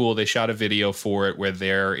really cool. They shot a video for it where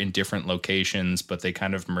they're in different locations, but they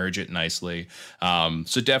kind of merge it nicely.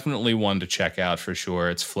 So definitely one to check out for sure.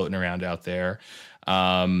 It's floating around out there.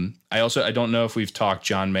 I don't know if we've talked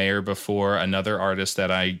John Mayer before, another artist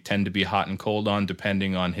that I tend to be hot and cold on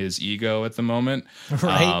depending on his ego at the moment.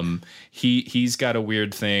 Right. He's got a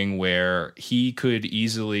weird thing where he could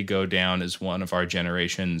easily go down as one of our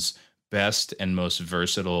generation's best and most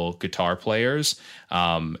versatile guitar players.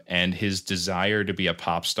 And his desire to be a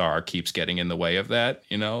pop star keeps getting in the way of that.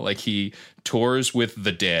 You know, like he tours with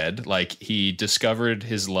the Dead. Like he discovered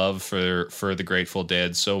his love for the Grateful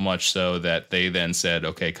Dead so much so that they then said,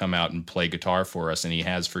 okay, come out and play guitar for us. And he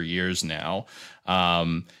has for years now.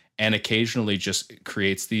 And occasionally just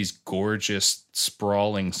creates these gorgeous,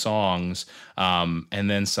 sprawling songs. And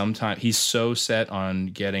then sometimes he's so set on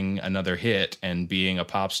getting another hit and being a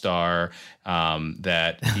pop star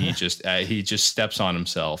that he just steps on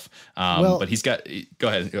himself. But he's got. Go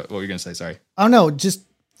ahead. What were you going to say? Sorry. Oh no, just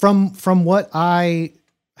from what I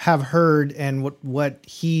have heard and what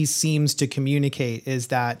he seems to communicate is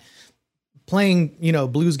that playing,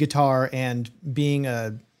 blues guitar and being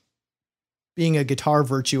a guitar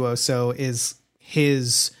virtuoso is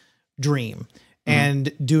his dream.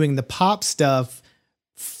 And doing the pop stuff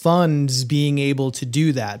funds being able to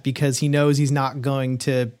do that because he knows he's not going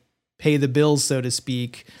to pay the bills, so to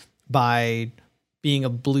speak, by being a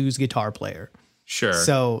blues guitar player. Sure.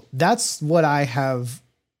 So that's what I have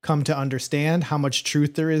come to understand. How much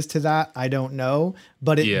truth there is to that, I don't know,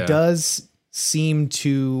 but it does seem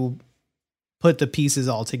to put the pieces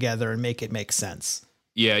all together and make it make sense.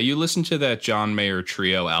 Yeah, you listen to that John Mayer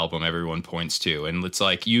Trio album everyone points to, and it's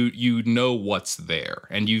like you know what's there,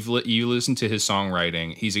 and you listen to his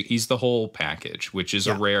songwriting. He's the whole package, which is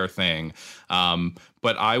a rare thing.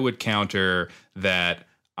 But I would counter that.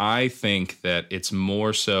 I think that it's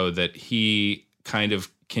more so that he kind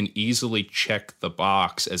of can easily check the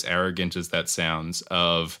box, as arrogant as that sounds,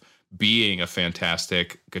 of being a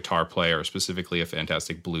fantastic guitar player, specifically a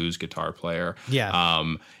fantastic blues guitar player. Yeah.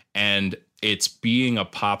 And it's being a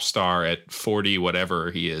pop star at 40, whatever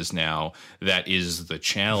he is now, that is the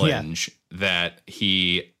challenge that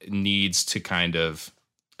he needs to kind of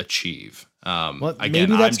achieve.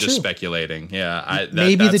 Again, I'm just speculating. Yeah.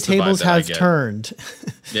 Maybe the tables have turned.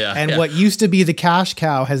 And what used to be the cash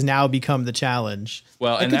cow has now become the challenge.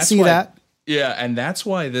 Well, I can see that. Yeah, and that's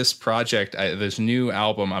why this project, this new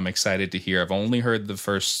album, I'm excited to hear. I've only heard the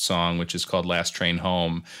first song, which is called Last Train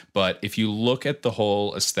Home. But if you look at the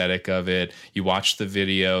whole aesthetic of it, you watch the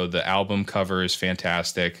video, the album cover is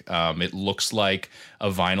fantastic. It looks like a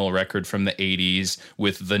vinyl record from the 80s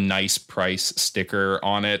with the nice price sticker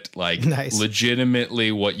on it. Like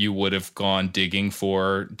legitimately what you would have gone digging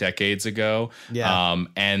for decades ago. Yeah.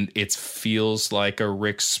 And it feels like a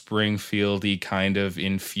Rick Springfield-y kind of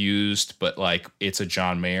infused, but like it's a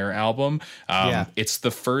John Mayer album. It's the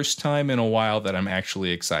first time in a while that I'm actually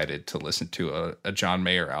excited to listen to a John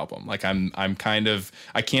Mayer album. Like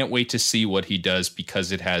I can't wait to see what he does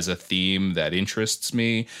because it has a theme that interests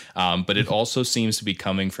me. But it also seems to be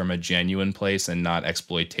coming from a genuine place and not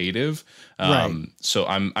exploitative. So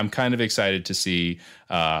I'm kind of excited to see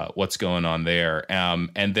what's going on there.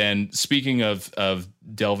 And then speaking of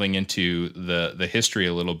delving into the history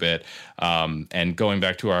a little bit, and going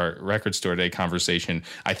back to our Record Store Day conversation,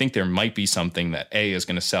 I think there might be something that is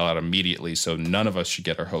going to sell out immediately, so none of us should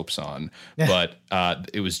get our hopes on. But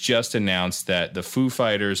it was just announced that the Foo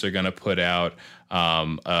Fighters are going to put out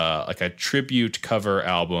like a tribute cover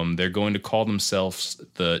album. They're going to call themselves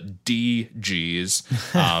the DGs,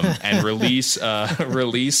 and release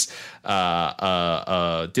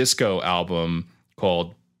a disco album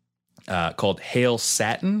called Hail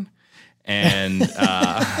Satin. And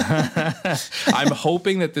I'm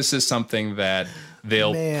hoping that this is something that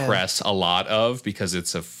they'll press a lot of because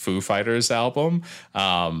it's a Foo Fighters album.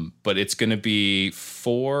 But it's going to be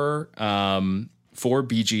four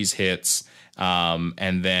Bee Gees hits.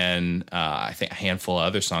 And then I think a handful of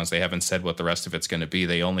other songs. They haven't said what the rest of it's going to be.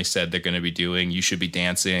 They only said they're going to be doing You Should Be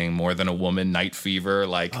Dancing, More Than a Woman, Night Fever.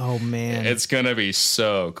 Like, oh man, it's going to be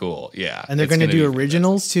so cool. Yeah. And they're going to do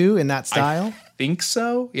originals too in that style? I think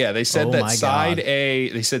so. Yeah. They said that side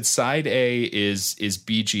A is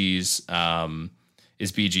Bee Gees,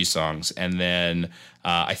 is Bee Gees songs. And then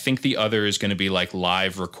I think the other is going to be like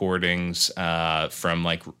live recordings from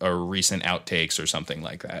like a recent outtakes or something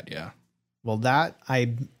like that. Yeah. Well, that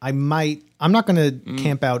I'm not going to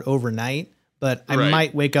camp out overnight, but I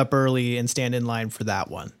might wake up early and stand in line for that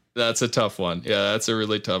one. That's a tough one. Yeah, that's a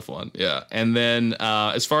really tough one. Yeah. And then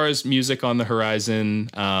as far as music on the horizon,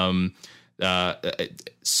 Serge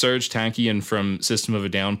Tankian from System of a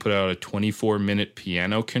Down put out a 24-minute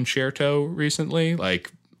piano concerto recently,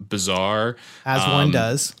 like bizarre. As one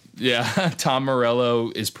does. Yeah. Tom Morello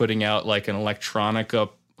is putting out like an electronica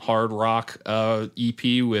hard rock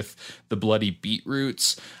EP with the Bloody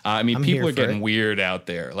Beetroots. I mean, people are getting weird out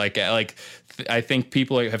there. I think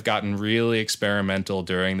people have gotten really experimental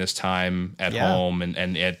during this time at home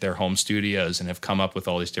and at their home studios and have come up with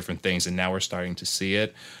all these different things. And now we're starting to see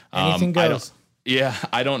it. Anything goes.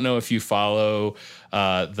 I don't know if you follow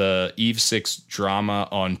the Eve 6 Drama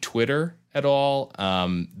on Twitter at all.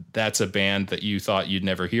 That's a band that you thought you'd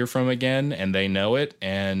never hear from again, and they know it.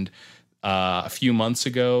 And a few months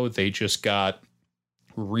ago, they just got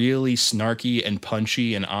really snarky and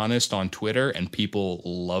punchy and honest on Twitter, and people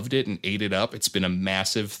loved it and ate it up. It's been a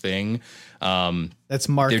massive thing. That's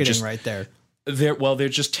marketing right there. They're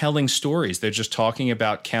just telling stories. They're just talking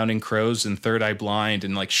about Counting Crows and Third Eye Blind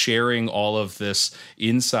and like sharing all of this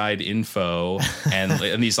inside info and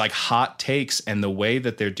these like hot takes, and the way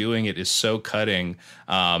that they're doing it is so cutting.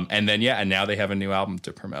 And now they have a new album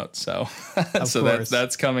to promote. So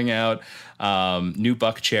that's coming out. New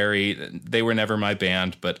Buckcherry. They were never my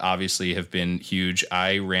band, but obviously have been huge.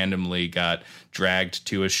 I randomly got dragged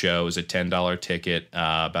to a show. It was a $10 ticket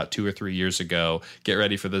about 2 or 3 years ago. Get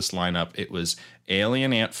ready for this lineup. It was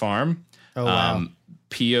Alien Ant Farm,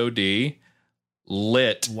 POD,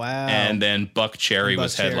 Lit, and then Buckcherry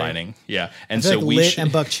was headlining. Yeah, and so Lit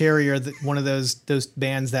and Buckcherry are one of those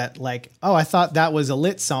bands that like, oh, I thought that was a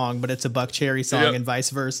Lit song, but it's a Buckcherry song, and vice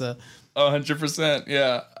versa. 100%,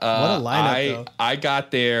 yeah. What a lineup, though. I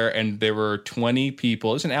got there, and there were 20 people.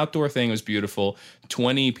 It was an outdoor thing. It was beautiful.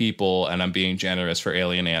 20 people, and I'm being generous for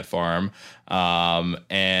Alien Ant Farm. But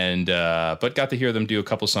got to hear them do a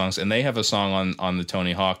couple songs, and they have a song on the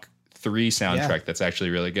Tony Hawk 3 soundtrack that's actually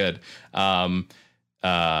really good. POD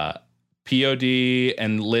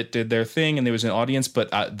and Lit did their thing, and there was an audience.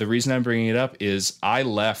 But the reason I'm bringing it up is I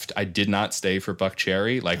left. I did not stay for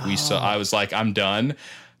Buckcherry. I was like, I'm done.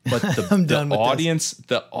 But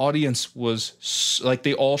the audience was like,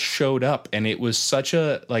 they all showed up, and it was such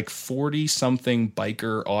a like 40-something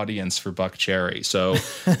biker audience for Buckcherry. So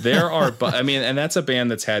there are, and that's a band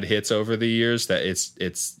that's had hits over the years that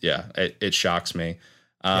it shocks me.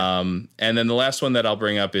 And then the last one that I'll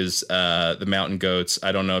bring up is the Mountain Goats.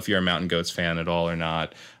 I don't know if you're a Mountain Goats fan at all or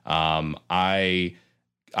not. I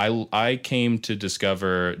came to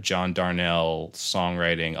discover John Darnielle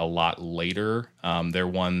songwriting a lot later. They're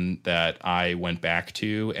one that I went back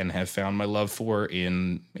to and have found my love for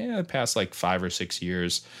in the past like 5 or 6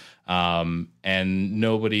 years. And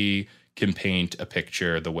nobody can paint a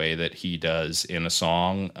picture the way that he does in a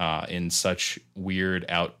song, in such weird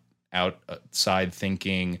outside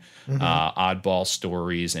thinking, oddball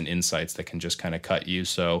stories and insights that can just kind of cut you.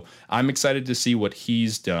 So I'm excited to see what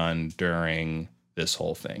he's done during this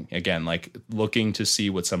whole thing. Again, like looking to see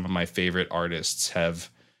what some of my favorite artists have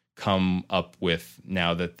come up with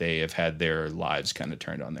now that they have had their lives kind of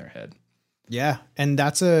turned on their head. Yeah. And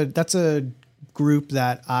that's a group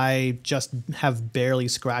that I just have barely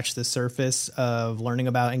scratched the surface of learning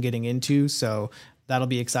about and getting into. So that'll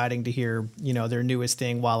be exciting to hear, their newest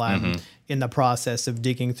thing while I'm in the process of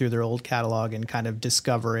digging through their old catalog and kind of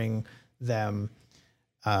discovering them.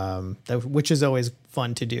 Which is always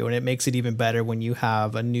fun to do, and it makes it even better when you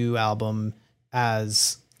have a new album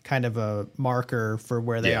as kind of a marker for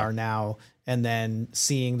where they are now, and then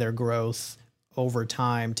seeing their growth over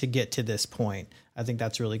time to get to this point. I think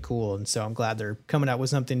that's really cool, and so I'm glad they're coming out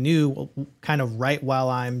with something new, kind of right while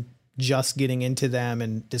I'm just getting into them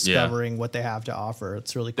and discovering what they have to offer.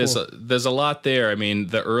 It's really cool. There's a lot there. I mean,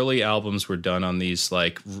 the early albums were done on these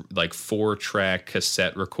like 4-track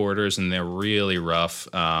cassette recorders, and they're really rough.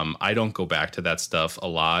 I don't go back to that stuff a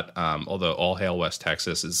lot, although All Hail West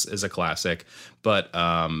Texas is a classic. But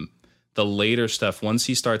the later stuff, once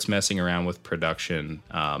he starts messing around with production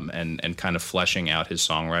and kind of fleshing out his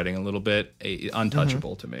songwriting a little bit,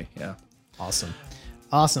 untouchable to me. Yeah.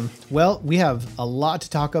 Awesome. Well, we have a lot to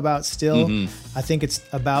talk about still. I think it's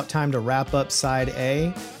about time to wrap up side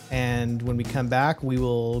A. And when we come back, we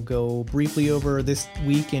will go briefly over this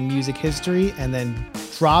week in music history and then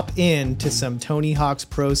drop into some Tony Hawk's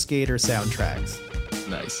Pro Skater soundtracks.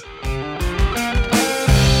 Nice.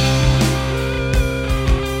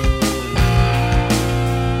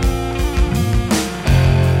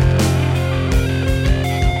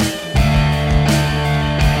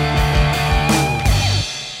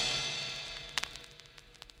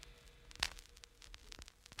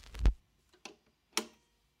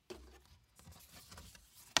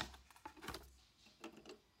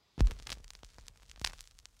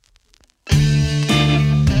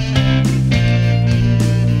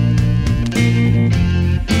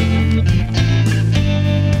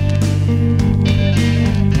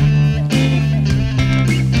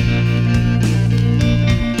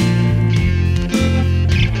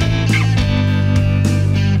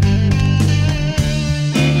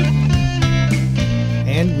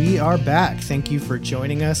 are back. Thank you for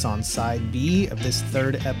joining us on side B of this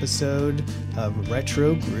third episode of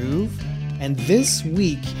Retro Groove. And this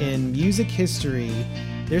week in music history,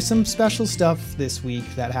 there's some special stuff this week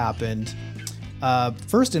that happened.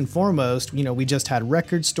 First and foremost, we just had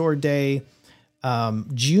Record Store Day.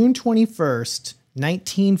 June 21st,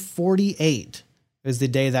 1948 was the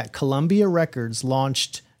day that Columbia Records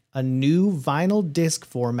launched a new vinyl disc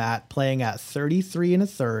format playing at 33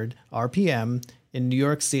 1/3 RPM in New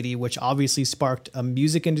York City, which obviously sparked a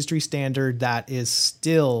music industry standard that is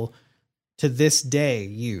still to this day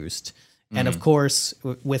used. And of course,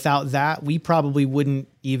 without that, we probably wouldn't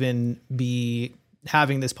even be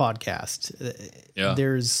having this podcast. Yeah.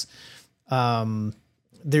 There's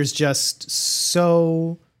just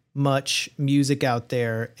so much music out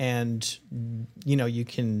there, and you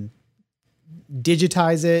can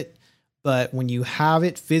digitize it, but when you have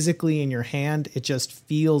it physically in your hand, it just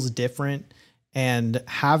feels different. And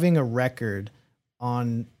having a record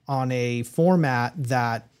on a format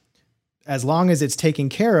that, as long as it's taken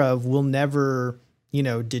care of, will never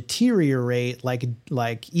deteriorate,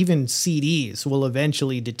 like even CDs will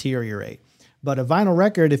eventually deteriorate. But a vinyl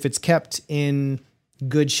record, if it's kept in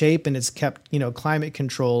good shape and it's kept, climate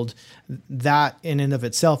controlled, that in and of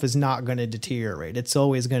itself is not going to deteriorate. It's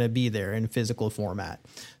always going to be there in physical format.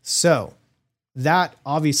 So that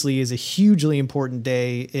obviously is a hugely important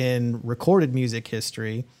day in recorded music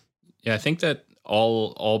history. Yeah, I think that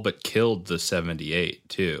all but killed the 78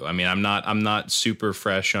 too. I mean, I'm not super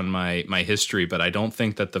fresh on my history, but I don't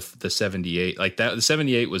think that the 78 like that, the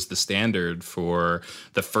 78 was the standard for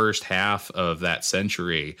the first half of that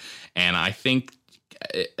century. And I think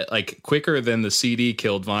like quicker than the CD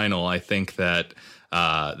killed vinyl, I think that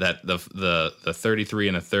the 33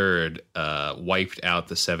 1/3 wiped out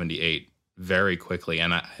the 78 very quickly.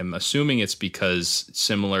 And I'm assuming it's because,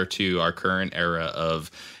 similar to our current era of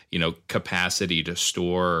capacity to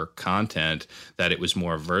store content, that it was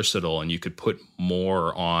more versatile and you could put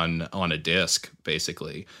more on a disc,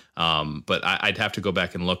 basically. But I'd have to go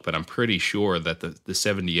back and look, but I'm pretty sure that the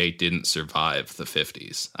 78 didn't survive the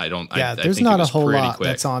 50s. There's not a whole lot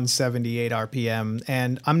that's on 78 RPM.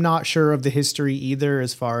 And I'm not sure of the history either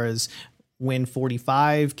as far as when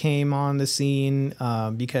 45 came on the scene,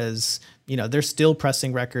 because they're still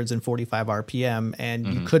pressing records in 45 RPM, and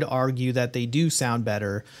you could argue that they do sound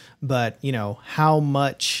better, but how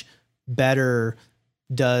much better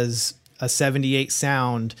does a 78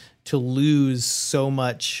 sound to lose so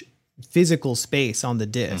much physical space on the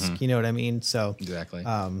disc? You know what I mean? So exactly.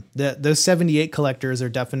 Those 78 collectors are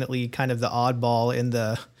definitely kind of the oddball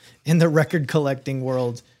in the record collecting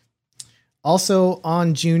world. Also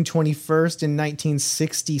on June 21st in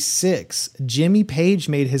 1966, Jimmy Page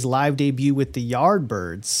made his live debut with the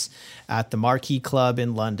Yardbirds at the Marquee Club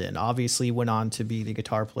in London. Obviously went on to be the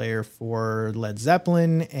guitar player for Led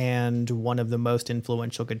Zeppelin and one of the most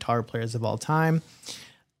influential guitar players of all time.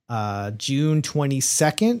 June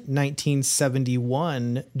 22nd,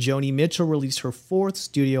 1971, Joni Mitchell released her fourth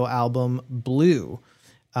studio album, Blue.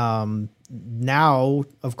 Now,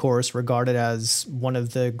 of course, regarded as one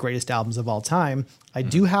of the greatest albums of all time. I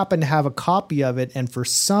do happen to have a copy of it, and for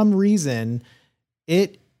some reason,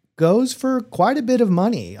 it goes for quite a bit of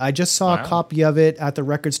money. I just saw a copy of it at the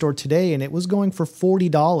record store today, and it was going for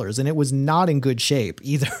 $40, and it was not in good shape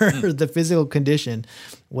either. The physical condition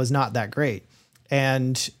was not that great.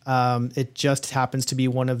 And it just happens to be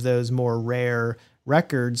one of those more rare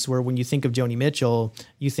records where when you think of Joni Mitchell,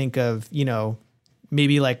 you think of,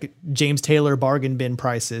 maybe like James Taylor bargain bin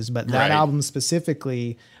prices, but that album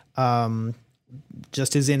specifically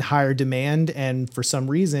just is in higher demand and for some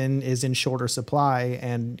reason is in shorter supply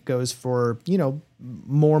and goes for,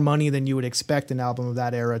 more money than you would expect an album of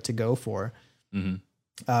that era to go for.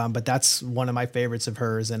 But that's one of my favorites of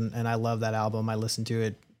hers. And I love that album. I listen to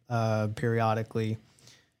it periodically.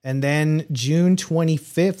 And then June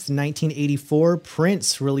 25th, 1984,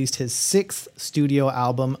 Prince released his sixth studio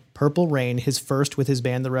album, Purple Rain, his first with his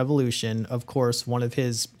band, The Revolution. Of course,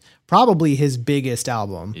 probably his biggest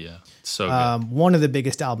album. Yeah, so good. One of the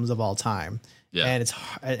biggest albums of all time. Yeah. And it's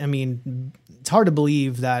hard to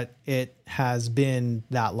believe that it has been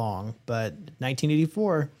that long, but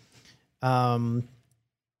 1984. And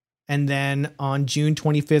then on June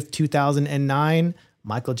 25th, 2009,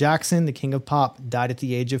 Michael Jackson, the king of pop, died at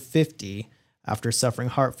the age of 50 after suffering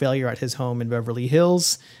heart failure at his home in Beverly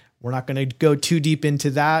Hills. We're not going to go too deep into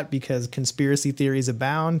that because conspiracy theories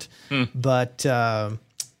abound. But,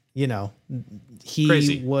 he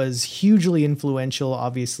Crazy. was hugely influential,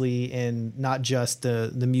 obviously, in not just the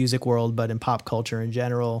music world, but in pop culture in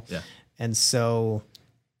general. Yeah. And so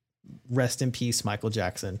rest in peace, Michael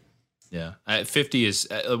Jackson. Yeah. 50 is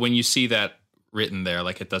when you see that written there,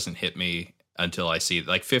 like it doesn't hit me until I see it.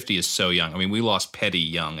 Like 50 is so young. I mean, we lost Petty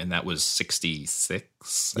young, and that was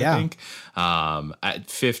 66, I think. At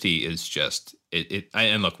 50 is just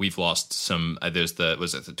and look, we've lost some. There's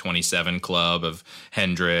the 27 Club of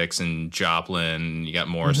Hendrix and Joplin. You got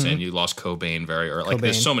Morrison. You lost Cobain very early. Like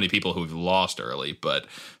there's so many people who've lost early, but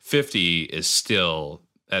 50 is still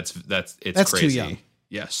that's crazy. Too young.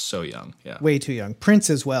 Yes, so young. Yeah, way too young. Prince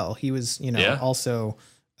as well. He was, also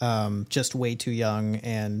just way too young,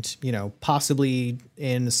 and possibly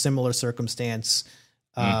in a similar circumstance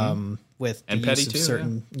with and the Petty use of too,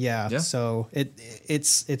 certain. Yeah. So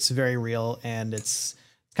it's very real, and it's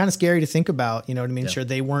kind of scary to think about. You know what I mean? Yeah. Sure,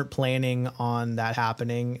 they weren't planning on that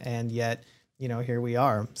happening, and yet here we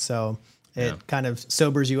are. So it kind of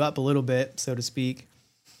sobers you up a little bit, so to speak.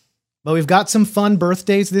 But we've got some fun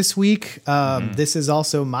birthdays this week. This is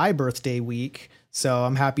also my birthday week. So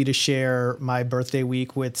I'm happy to share my birthday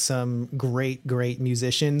week with some great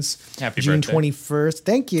musicians. Happy June birthday. 21st.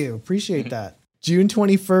 Thank you. Appreciate that. June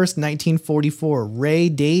 21st, 1944, Ray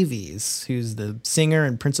Davies, who's the singer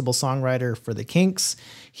and principal songwriter for the Kinks.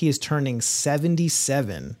 He is turning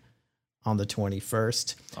 77 on the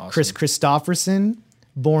 21st. Awesome. Chris Christopherson,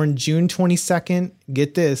 born June 22nd.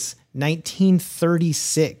 Get this,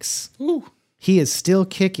 1936. Ooh. He is still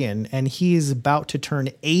kicking, and he is about to turn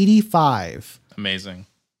 85. Amazing.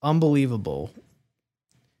 Unbelievable.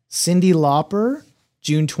 Cyndi Lauper,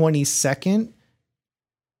 June 22nd,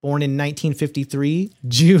 born in 1953.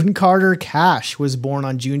 June Carter Cash was born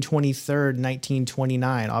on June 23rd,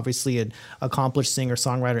 1929. Obviously an accomplished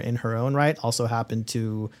singer-songwriter in her own right. Also happened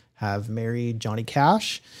to have married Johnny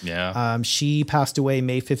Cash. Yeah. She passed away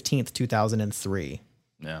May 15th, 2003.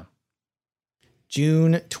 Yeah.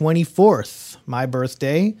 June 24th, my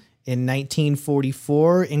birthday, in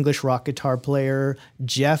 1944, English rock guitar player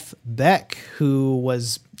Jeff Beck, who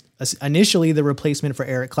was initially the replacement for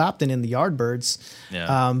Eric Clapton in the Yardbirds,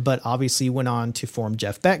 but obviously went on to form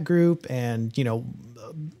Jeff Beck Group, and,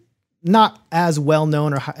 not as well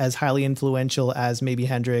known or as highly influential as maybe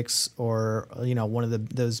Hendrix or, one of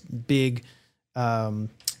those big,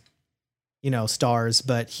 stars,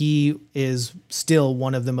 but he is still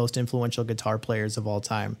one of the most influential guitar players of all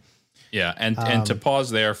time. Yeah. And to pause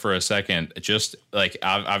there for a second, just like,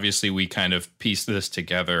 obviously we kind of pieced this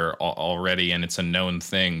together already, and it's a known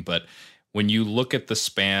thing, but when you look at the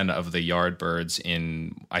span of the Yardbirds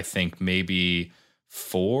in, I think maybe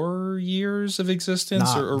 4 years of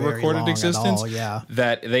existence or recorded existence,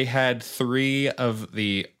 that they had three of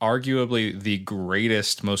the arguably the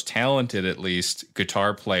greatest, most talented, at least,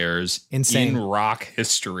 guitar players in rock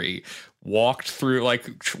history went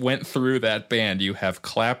through that band. You have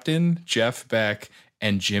Clapton, Jeff Beck,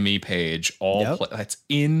 and Jimmy Page that's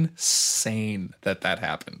insane that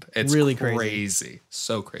happened. It's really crazy.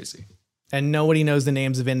 So crazy. And nobody knows the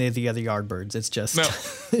names of any of the other Yardbirds. It's just,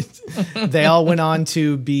 they all went on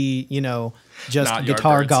to be, just not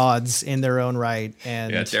guitar Yardbirds. Gods in their own right.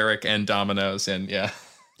 And Derek and Dominoes and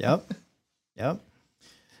Yep.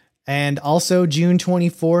 And also June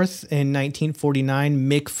 24th in 1949,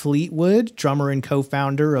 Mick Fleetwood, drummer and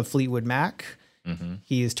co-founder of Fleetwood Mac.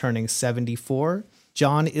 He is turning 74.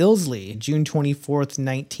 John Illsley, June 24th,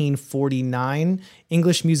 1949,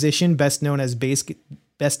 English musician, best known as the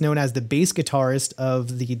bass guitarist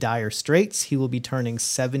of the Dire Straits. He will be turning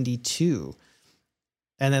 72.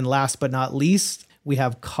 And then last but not least, we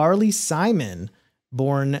have Carly Simon,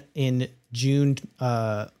 born June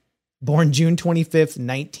 25th,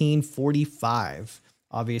 1945.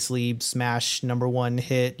 Obviously, smash #1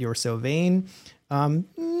 hit, You're So Vain.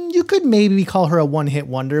 You could maybe call her a one-hit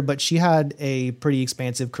wonder, but she had a pretty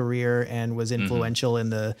expansive career and was influential in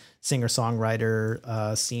the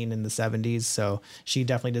singer-songwriter scene in the 70s. So she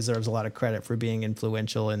definitely deserves a lot of credit for being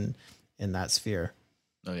influential in that sphere.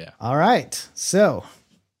 Oh, yeah. All right. So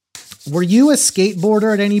were you a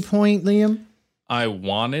skateboarder at any point, Liam? I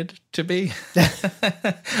wanted to be.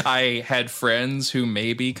 I had friends who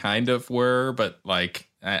maybe kind of were, but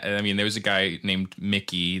I mean, there was a guy named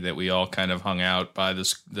Mickey that we all kind of hung out by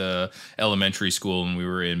the elementary school when we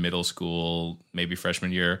were in middle school, maybe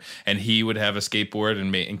freshman year, and he would have a skateboard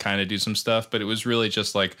and kind of do some stuff, but it was really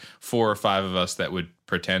just like 4 or 5 of us that would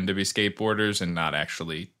pretend to be skateboarders and not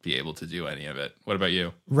actually be able to do any of it. What about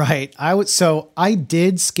you? Right. I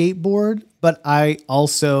did skateboard, but I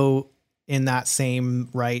also, in that same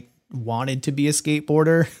right, wanted to be a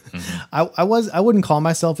skateboarder. I wouldn't call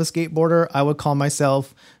myself a skateboarder. I would call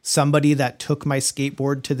myself somebody that took my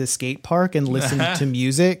skateboard to the skate park and listened to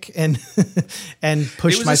music and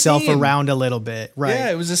pushed myself around a little bit. Right.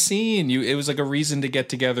 Yeah, it was a scene. It was like a reason to get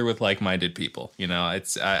together with like-minded people.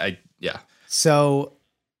 Yeah. So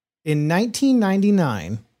in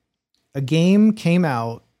 1999, a game came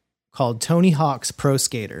out called Tony Hawk's Pro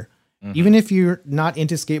Skater. Even if you're not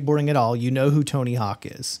into skateboarding at all, you know who Tony Hawk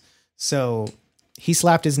is. So he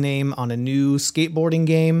slapped his name on a new skateboarding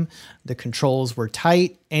game. The controls were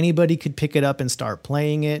tight. Anybody could pick it up and start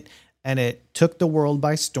playing it. And it took the world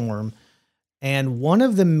by storm. And one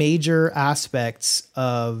of the major aspects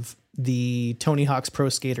of the Tony Hawk's Pro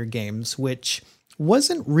Skater games, which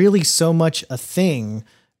wasn't really so much a thing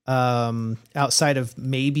outside of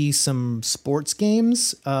maybe some sports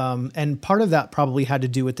games. And part of that probably had to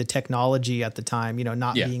do with the technology at the time,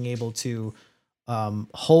 not being able to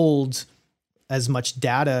hold as much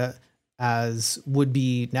data as would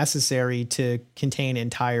be necessary to contain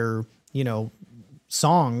entire,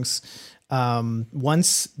 songs.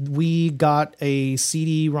 Once we got a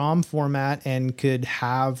CD-ROM format and could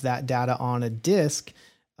have that data on a disc,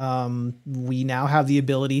 we now have the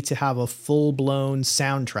ability to have a full-blown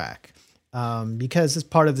soundtrack. Because as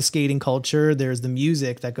part of the skating culture, there's the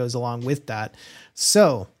music that goes along with that.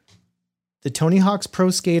 So the Tony Hawk's Pro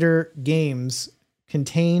Skater games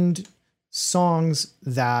contained songs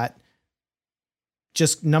that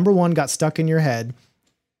just, number one, got stuck in your head,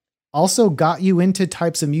 also got you into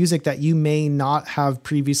types of music that you may not have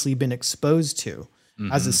previously been exposed to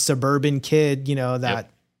as a suburban kid, that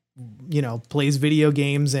plays video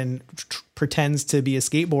games and pretends to be a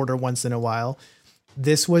skateboarder once in a while.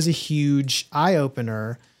 This was a huge eye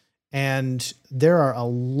opener, and there are a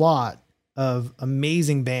lot of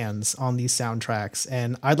amazing bands on these soundtracks.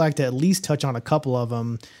 And I'd like to at least touch on a couple of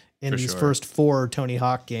them in these first 4 Tony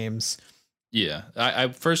Hawk games. Yeah.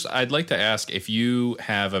 I'd like to ask if you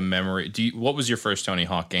have a memory. What was your first Tony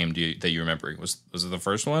Hawk game that you remember? Was it the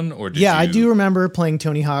first one, or did I do remember playing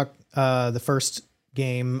Tony Hawk, the first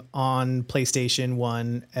game on PlayStation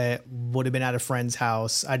 1. It would have been at a friend's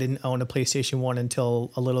house. I didn't own a PlayStation 1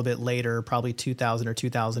 until a little bit later, probably 2000 or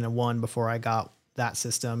 2001, before I got that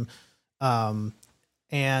system. And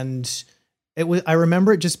I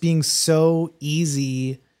remember it just being so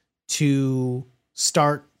easy to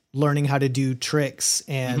start learning how to do tricks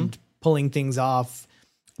and pulling things off.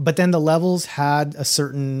 But then the levels had a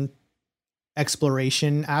certain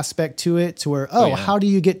exploration aspect to it, to where, how do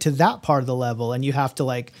you get to that part of the level? And you have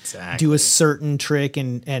to do a certain trick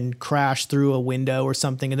and crash through a window or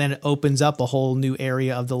something. And then it opens up a whole new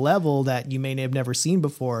area of the level that you may have never seen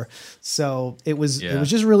before. So it was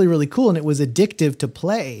just really, really cool. And it was addictive to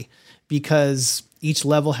play because each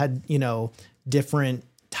level had, different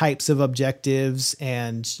types of objectives,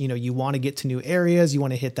 and you want to get to new areas, you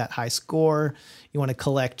want to hit that high score, you want to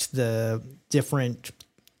collect the different,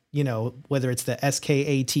 whether it's the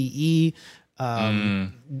SKATE,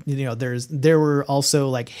 there were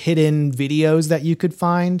also hidden videos that you could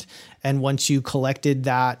find, and once you collected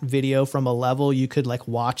that video from a level, you could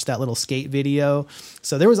watch that little skate video.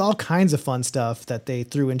 So there was all kinds of fun stuff that they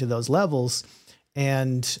threw into those levels.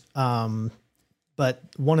 And but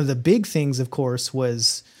one of the big things, of course,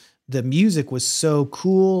 was the music was so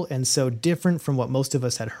cool and so different from what most of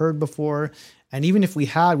us had heard before. And even if we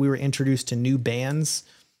were introduced to new bands.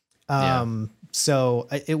 So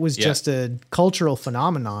it was just a cultural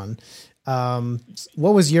phenomenon.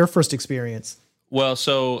 What was your first experience? Well,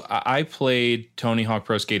 so I played Tony Hawk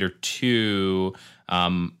Pro Skater 2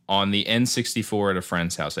 on the N64 at a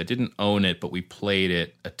friend's house. I didn't own it, but we played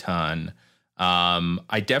it a ton.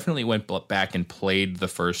 I definitely went back and played the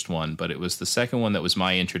first one, but it was the second one that was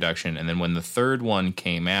my introduction. And then when the third one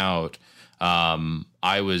came out, the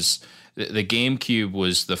GameCube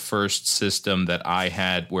was the first system that I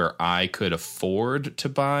had where I could afford to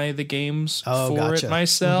buy the games it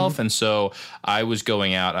myself. And so I was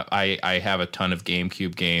going out. I have a ton of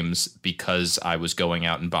GameCube games because I was going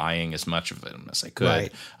out and buying as much of them as I could.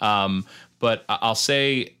 Right. But I'll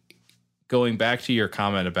say, going back to your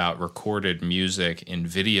comment about recorded music in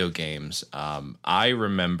video games, I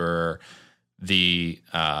remember the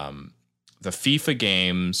FIFA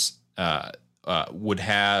games would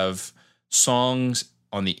have songs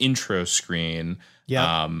on the intro screen.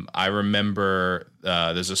 Yeah. I remember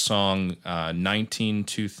there's a song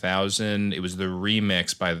 19-2000. It was the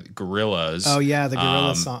remix by Gorillaz. Oh yeah, the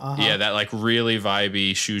Gorillaz song. Yeah, that really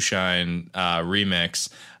vibey shoeshine remix.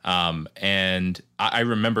 And I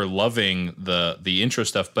remember loving the intro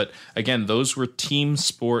stuff, but again, those were team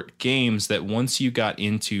sport games that once you got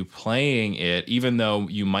into playing it, even though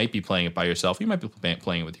you might be playing it by yourself, you might be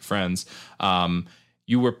playing it with your friends,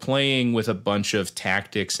 you were playing with a bunch of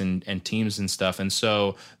tactics and teams and stuff. And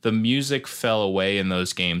so the music fell away in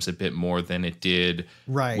those games a bit more than it did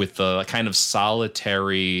with the kind of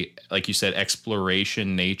solitary, like you said,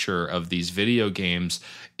 exploration nature of these video games.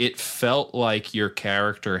 It felt like your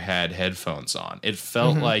character had headphones on. It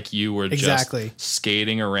felt like you were just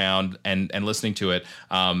skating around and listening to it.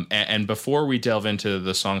 And before we delve into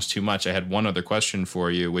the songs too much, I had one other question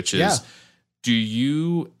for you, which is, do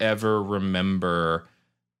you ever remember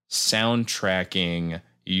soundtracking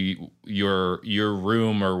your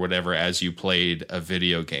room or whatever as you played a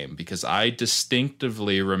video game? Because I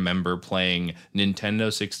distinctively remember playing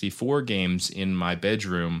Nintendo 64 games in my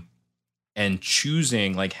bedroom and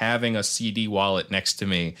choosing, like having a CD wallet next to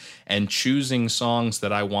me and choosing songs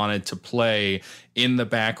that I wanted to play in the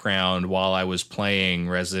background while I was playing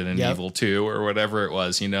Resident Evil 2 or whatever it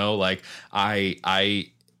was, like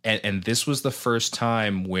and this was the first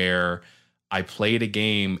time where I played a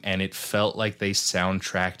game and it felt like they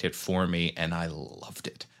soundtracked it for me, and I loved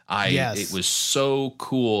it. It was so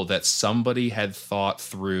cool that somebody had thought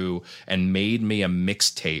through and made me a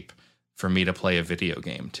mixtape for me to play a video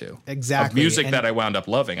game to. Of music that I wound up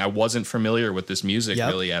loving. I wasn't familiar with this music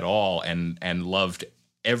really at all, and loved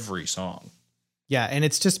every song. Yeah, and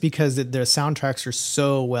it's just because their soundtracks are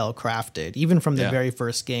so well crafted. Even from the very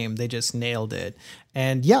first game, they just nailed it.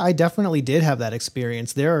 And yeah, I definitely did have that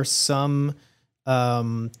experience. There are some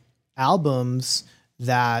albums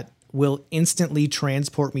that will instantly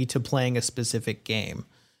transport me to playing a specific game.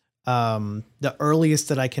 The earliest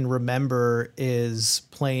that I can remember is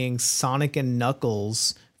playing Sonic and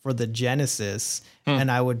Knuckles for the Genesis,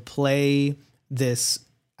 and I would play this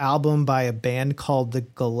album by a band called the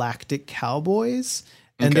Galactic Cowboys,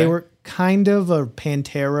 and they were kind of a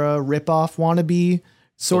Pantera ripoff wannabe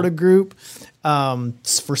sort of group.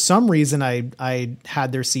 For some reason, I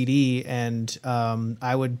had their CD, and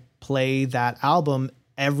I would play that album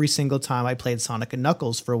every single time I played Sonic and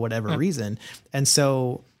Knuckles for whatever reason. And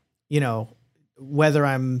so, whether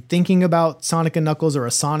I'm thinking about Sonic and Knuckles or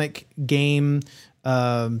a Sonic game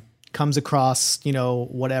comes across,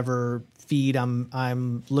 whatever feed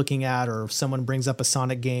I'm looking at, or if someone brings up a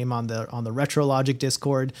Sonic game on the Retro Logic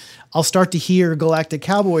Discord, I'll start to hear Galactic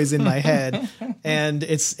Cowboys in my head, and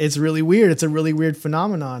it's really weird. It's a really weird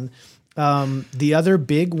phenomenon. The other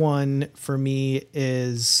big one for me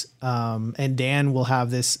is, and Dan will have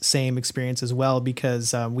this same experience as well,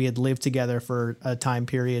 because we had lived together for a time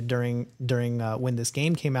period during when this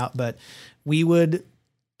game came out, but we would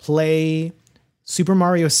play Super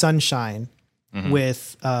Mario Sunshine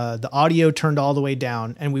with the audio turned all the way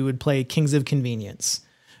down, and we would play Kings of Convenience,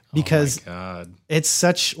 because it's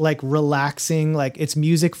such like relaxing, like it's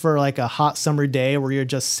music for like a hot summer day where you're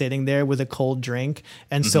just sitting there with a cold drink.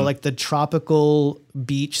 And so like the tropical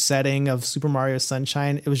beach setting of Super Mario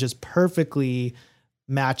Sunshine, it was just perfectly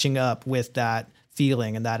matching up with that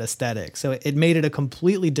feeling and that aesthetic. So it made it a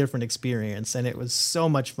completely different experience, and it was so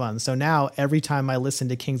much fun. So now every time I listen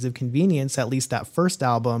to Kings of Convenience, at least that first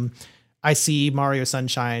album, I see Mario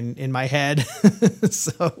Sunshine in my head.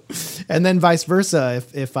 So, and then vice versa.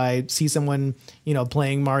 If I see someone,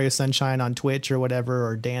 playing Mario Sunshine on Twitch or whatever,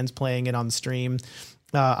 or Dan's playing it on the stream,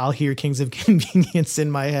 I'll hear Kings of Convenience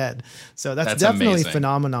in my head. So that's definitely a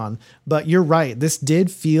phenomenon. But you're right. This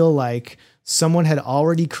did feel like someone had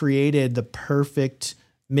already created the perfect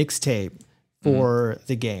mixtape for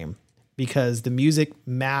the game, because the music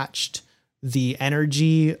matched the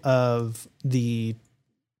energy of the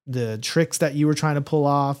tricks that you were trying to pull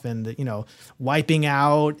off, and wiping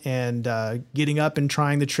out and getting up and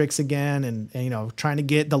trying the tricks again, and trying to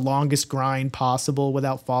get the longest grind possible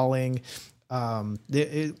without falling.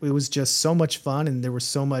 It was just so much fun, and there was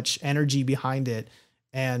so much energy behind it,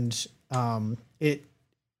 and it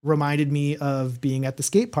reminded me of being at the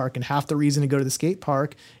skate park. And half the reason to go to the skate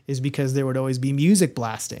park is because there would always be music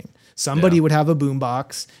blasting. Somebody would have a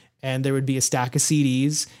boombox, and there would be a stack of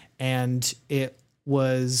CDs, and it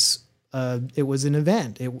was an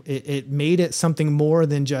event. It made it something more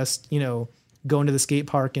than just, going to the skate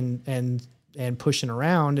park and pushing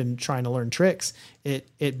around and trying to learn tricks.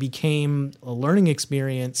 It became a learning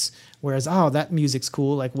experience, whereas, that music's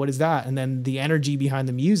cool. Like, what is that? And then the energy behind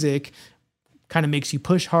the music kind of makes you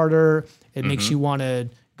push harder. It makes you want to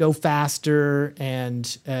go faster,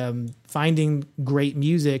 and finding great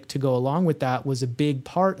music to go along with that was a big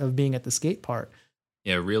part of being at the skate park.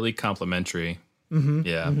 Yeah, really complimentary.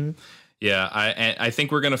 Yeah. I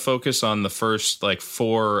think we're going to focus on the first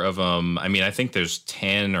 4 of them. I mean, I think there's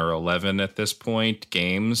 10 or 11 at this point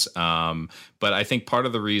games. But I think part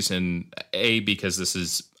of the reason, because this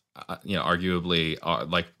is, arguably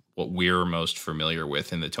what we're most familiar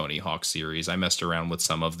with in the Tony Hawk series. I messed around with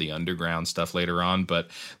some of the underground stuff later on, but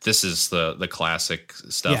this is the classic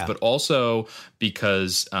stuff. Yeah. But also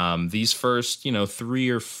because these first, 3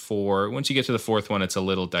 or 4, once you get to the fourth one, it's a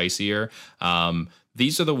little dicier.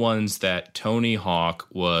 These are the ones that Tony Hawk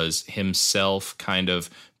was himself kind of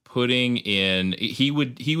putting in. He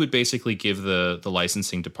would basically give the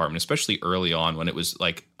licensing department, especially early on when it was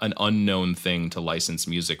like an unknown thing to license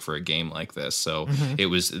music for a game like this. So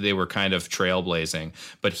they were kind of trailblazing,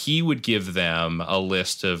 but he would give them a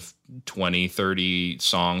list of 20, 30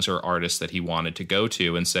 songs or artists that he wanted to go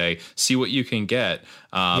to and say, see what you can get.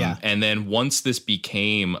 And then once this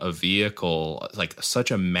became a vehicle, like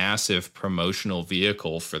such a massive promotional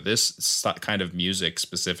vehicle for this kind of music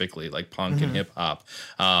specifically, like punk and hip hop,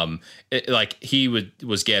 he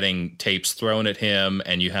was getting tapes thrown at him,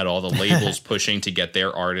 and you had all the labels pushing to get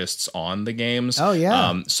their artists on the games. Oh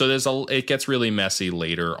yeah. So it gets really messy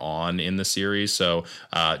later on in the series. So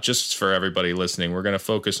just for everybody listening, we're going to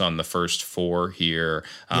focus on the first 4 here,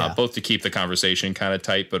 both to keep the conversation kind of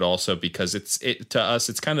tight, but also because to us,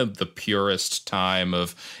 it's kind of the purest time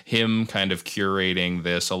of him kind of curating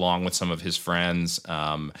this along with some of his friends.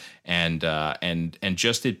 And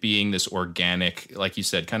just it being this organic, like you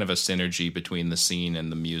said, kind of a synergy between the scene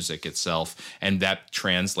and the music itself, and that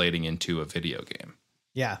translating into a video game.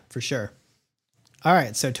 Yeah, for sure. All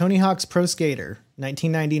right. So Tony Hawk's Pro Skater,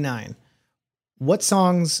 1999. What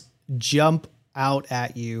songs jump out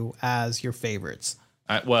at you as your favorites?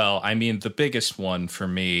 The biggest one for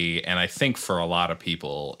me, and I think for a lot of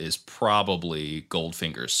people, is probably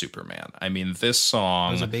Goldfinger's Superman. I mean, this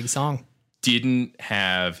song was a big song. Didn't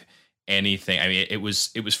have anything. I mean, it was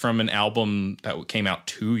from an album that came out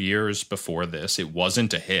 2 years before this. It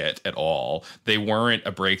wasn't a hit at all. They weren't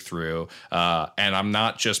a breakthrough. And I'm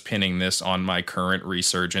not just pinning this on my current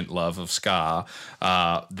resurgent love of ska.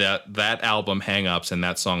 That album, Hang Ups, and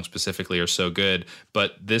that song specifically are so good.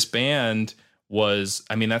 But this band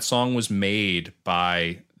that song was made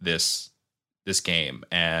by this game,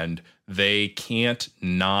 and they can't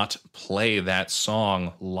not play that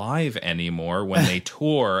song live anymore when they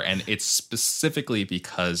tour, and it's specifically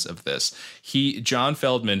because of this. John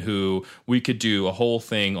Feldman, who we could do a whole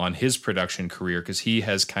thing on his production career, because he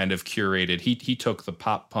has kind of curated, he took the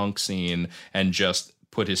pop punk scene and just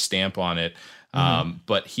put his stamp on it.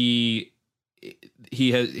 But he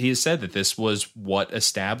has said that this was what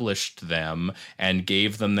established them and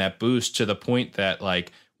gave them that boost, to the point that,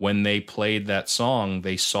 like, when they played that song,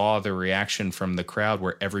 they saw the reaction from the crowd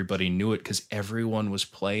where everybody knew it because everyone was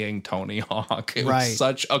playing Tony Hawk. It was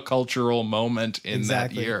such a cultural moment in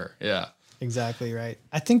that year. Yeah. Exactly right.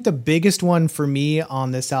 I think the biggest one for me on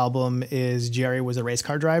this album is Jerry Was a Race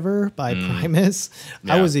Car Driver by Primus.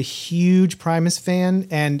 Yeah. I was a huge Primus fan,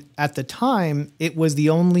 and at the time, it was the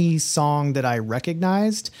only song that I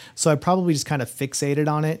recognized, so I probably just kind of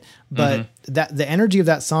fixated on it. But that the energy of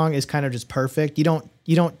that song is kind of just perfect. You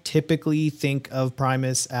don't typically think of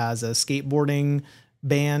Primus as a skateboarding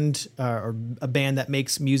band or a band that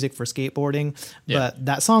makes music for skateboarding, but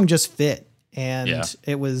that song just fit. And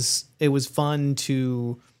it was fun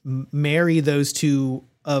to marry those two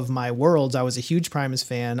of my worlds. I was a huge Primus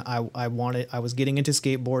fan. I was getting into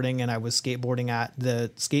skateboarding, and I was skateboarding at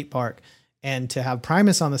the skate park, and to have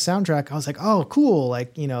Primus on the soundtrack, I was like, oh, cool.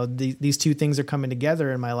 Like, these two things are coming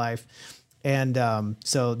together in my life. And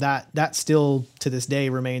so that still to this day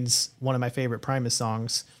remains one of my favorite Primus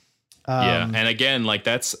songs. And again, like,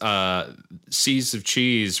 that's Seas of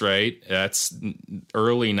Cheese, right? That's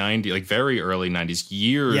early 90s, like very early 90s,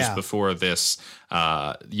 years before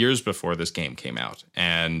this game came out.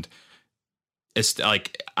 And it's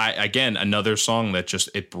like, again, another song that just,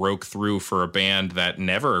 it broke through for a band that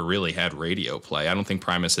never really had radio play. I don't think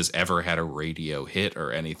Primus has ever had a radio hit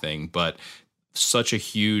or anything, but such a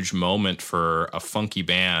huge moment for a funky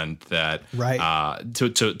band that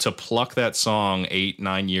to pluck that song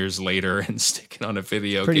 8-9 years later and stick it on a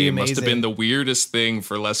video game must have been the weirdest thing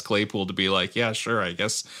for Les Claypool to be like, yeah, sure, I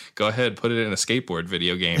guess go ahead, put it in a skateboard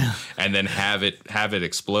video game and then have it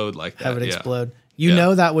explode like that. Have it explode. You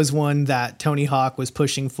know, that was one that Tony Hawk was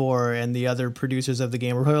pushing for, and the other producers of the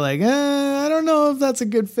game were probably like, I don't know if that's a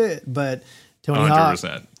good fit, but Tony 100%.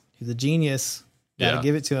 Hawk, he's a genius. Gotta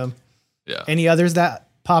give it to him. Yeah. Any others that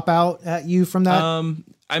pop out at you from that?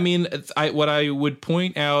 What I would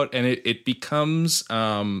point out, and it becomes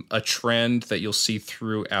a trend that you'll see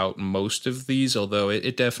throughout most of these, although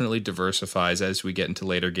it definitely diversifies as we get into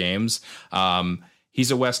later games, he's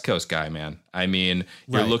a West Coast guy, man. I mean,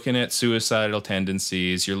 you're looking at Suicidal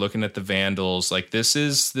Tendencies, you're looking at the Vandals. Like this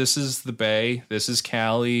is the Bay, this is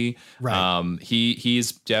Cali. Right.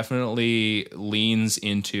 He's definitely leans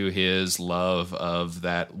into his love of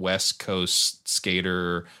that West Coast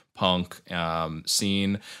skater punk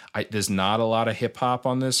scene. There's not a lot of hip hop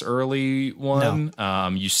on this early one. No.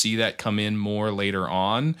 You see that come in more later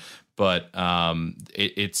on, but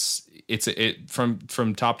it's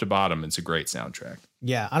from top to bottom, it's a great soundtrack.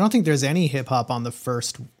 Yeah, I don't think there's any hip hop on the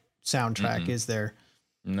first soundtrack, is there?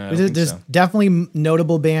 No, there's definitely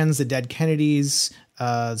notable bands, the Dead Kennedys,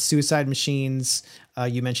 Suicide Machines.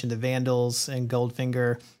 You mentioned the Vandals and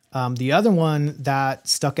Goldfinger. The other one that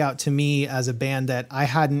stuck out to me as a band that I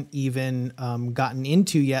hadn't even gotten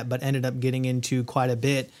into yet, but ended up getting into quite a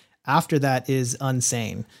bit after that is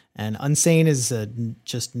Unsane. And Unsane is a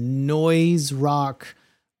just noise rock,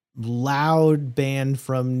 loud band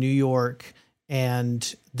from New York,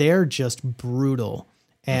 and they're just brutal.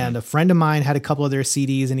 And a friend of mine had a couple of their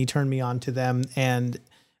CDs and he turned me on to them. And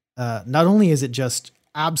not only is it just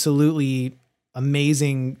absolutely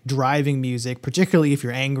amazing driving music, particularly if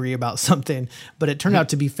you're angry about something, but it turned out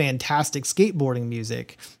to be fantastic skateboarding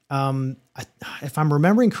music. If I'm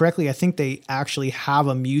remembering correctly, I think they actually have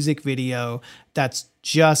a music video that's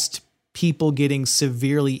just people getting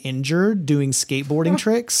severely injured doing skateboarding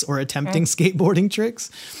tricks or attempting skateboarding tricks.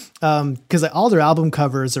 Cause all their album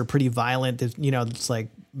covers are pretty violent. It's like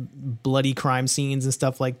bloody crime scenes and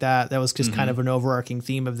stuff like that. That was just kind of an overarching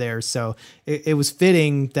theme of theirs. So it was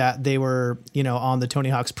fitting that they were, on the Tony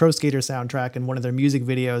Hawk's Pro Skater soundtrack, and one of their music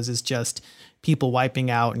videos is just people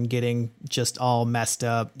wiping out and getting just all messed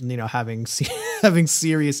up, having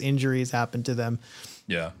serious injuries happen to them.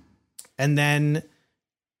 Yeah. And then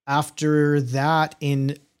after that,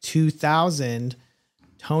 in 2000,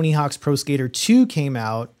 Tony Hawk's Pro Skater 2 came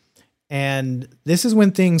out. And this is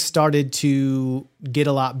when things started to get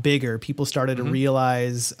a lot bigger. People started to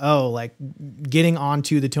realize, like getting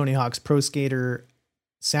onto the Tony Hawk's Pro Skater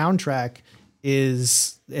soundtrack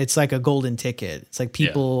it's like a golden ticket. It's like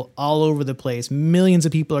people all over the place. Millions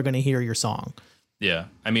of people are going to hear your song. Yeah.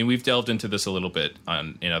 I mean, we've delved into this a little bit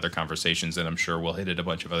in other conversations, and I'm sure we'll hit it a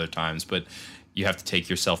bunch of other times, but you have to take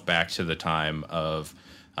yourself back to the time of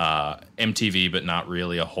MTV, but not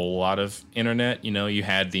really a whole lot of internet. You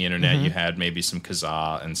had the internet, you had maybe some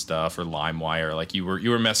Kazaa and stuff, or LimeWire. Like you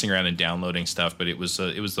were messing around and downloading stuff, but it was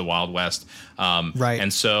the Wild West. Right.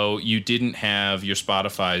 And so you didn't have your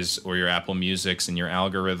Spotify's or your Apple Music's and your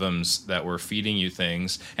algorithms that were feeding you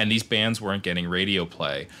things. And these bands weren't getting radio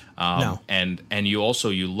play. No. And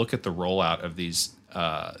you look at the rollout of these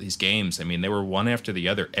games. I mean, they were one after the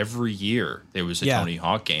other. Every year there was a Tony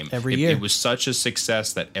Hawk game. Every year. It was such a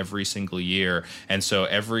success that every single year. And so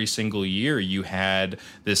every single year you had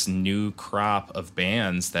this new crop of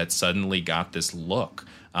bands that suddenly got this look.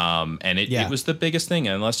 And it was the biggest thing,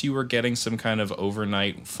 unless you were getting some kind of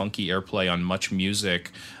overnight funky airplay on Much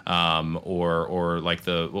Music, or like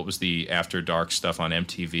what was the After Dark stuff on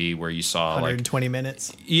MTV where you saw 120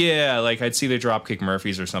 minutes. Yeah, like I'd see the Dropkick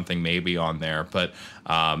Murphys or something maybe on there, but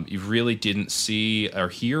you really didn't see or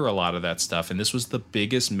hear a lot of that stuff. And this was the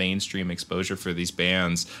biggest mainstream exposure for these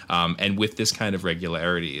bands, and with this kind of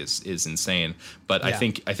regularity is insane. But I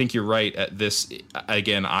think you're right. At this,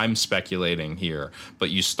 again, I'm speculating here, but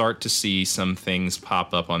you start to see some things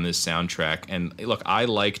pop up on this soundtrack. And look, I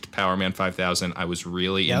liked Power Man 5000. I was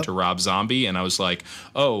really into Rob Zombie, and I was like,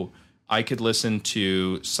 I could listen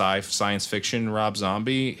to science fiction Rob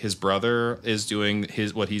Zombie. His brother is doing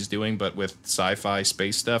what he's doing, but with sci-fi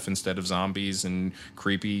space stuff instead of zombies and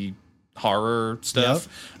creepy horror stuff.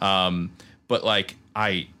 But like,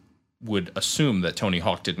 I would assume that Tony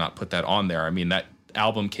Hawk did not put that on there. I mean, that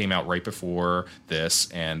album came out right before this,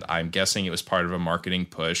 and I'm guessing it was part of a marketing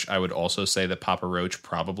push. I would also say that Papa Roach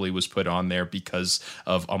probably was put on there because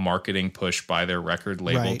of a marketing push by their record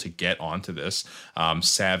label to get onto this.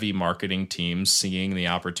 Savvy marketing teams seeing the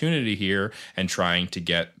opportunity here and trying to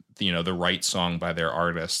get the right song by their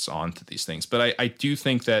artists onto these things. But I do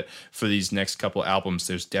think that for these next couple albums,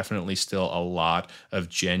 there's definitely still a lot of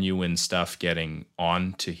genuine stuff getting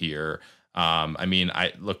onto here. I mean,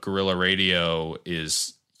 Guerrilla Radio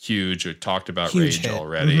is huge. We talked about huge Rage hit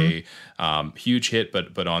already. Huge hit,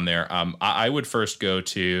 but on there. I would first go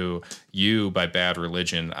to You by Bad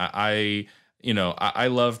Religion. I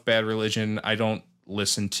love Bad Religion. I don't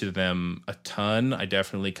listen to them a ton. I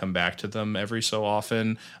definitely come back to them every so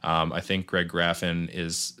often. I think Greg Graffin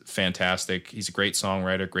is fantastic. He's a great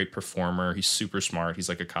songwriter, great performer. He's super smart. He's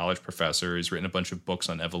like a college professor. He's written a bunch of books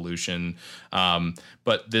on evolution.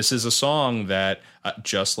 But this is a song that,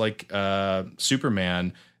 just like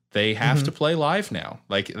Superman, they have to play live now.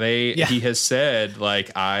 Like he has said,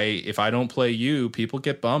 like, if I don't play you, people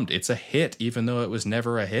get bummed. It's a hit, even though it was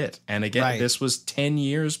never a hit. And again, this was 10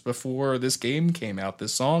 years before this game came out.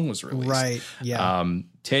 This song was released. Right. Yeah.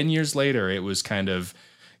 10 years later, it was kind of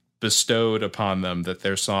bestowed upon them that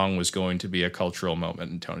their song was going to be a cultural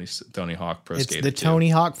moment in Tony Hawk Pro Skater 2. It's the Tony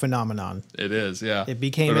Hawk phenomenon. It is. Yeah. It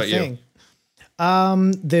became a thing.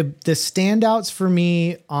 The standouts for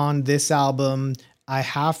me on this album, I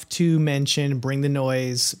have to mention Bring the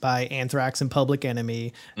Noise by Anthrax and Public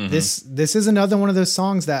Enemy. This is another one of those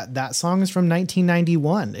songs that song is from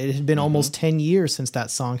 1991. It had been almost 10 years since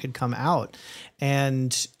that song had come out.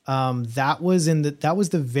 And that was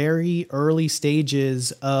the very early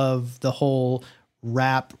stages of the whole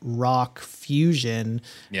rap rock fusion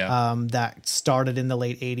that started in the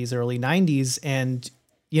late 80s, early 90s. And,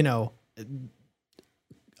 you know,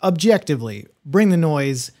 objectively, Bring the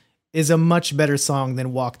Noise is a much better song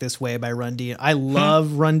than Walk This Way by Run DMC. I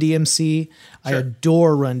love Run DMC. Sure. I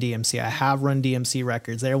adore Run DMC. I have Run DMC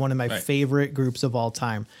records. They're one of my favorite groups of all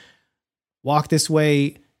time. Walk This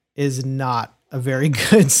Way is not a very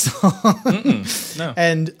good song. No.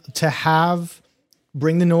 And to have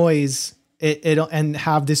Bring the Noise and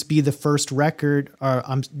have this be the first record, or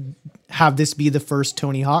have this be the first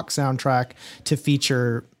Tony Hawk soundtrack to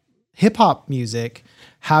feature hip hop music,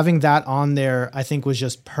 having that on there, I think was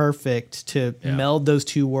just perfect to meld those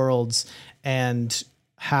two worlds and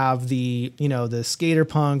have the skater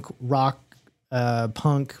punk, rock,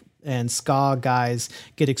 punk and ska guys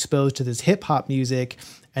get exposed to this hip hop music.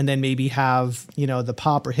 And then maybe have, the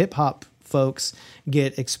pop or hip hop folks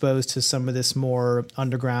get exposed to some of this more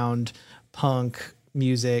underground punk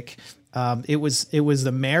music. It was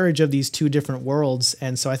the marriage of these two different worlds.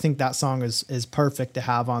 And so I think that song is perfect to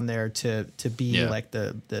have on there to be like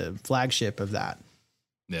the flagship of that.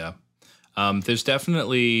 Yeah. There's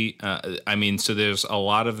definitely, so there's a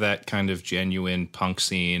lot of that kind of genuine punk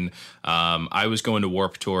scene. I was going to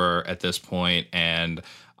Warped Tour at this point, and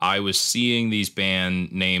I was seeing these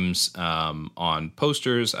band names on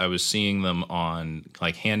posters. I was seeing them on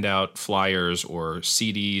like handout flyers or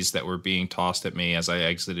CDs that were being tossed at me as I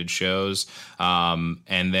exited shows. And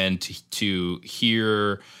then to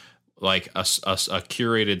hear like a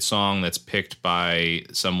curated song that's picked by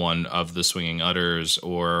someone of the Swinging Utters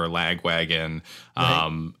or Lagwagon.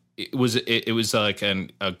 Right. It was like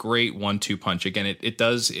a great 1-2 punch. Again, it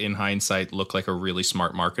does in hindsight look like a really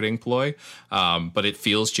smart marketing ploy, but it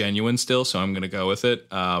feels genuine still. So I'm going to go with it.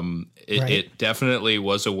 It definitely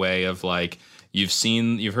was a way of like,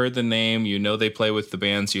 you've heard the name, they play with the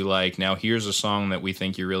bands you like. Now here's a song that we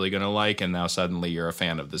think you're really going to like. And now suddenly you're a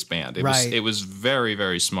fan of this band. It was very,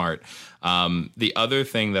 very smart. The other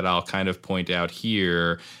thing that I'll kind of point out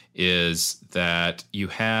here is that you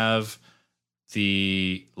have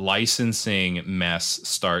the licensing mess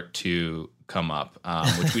start to come up,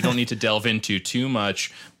 which we don't need to delve into too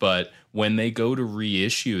much. But when they go to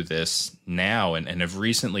reissue this now and have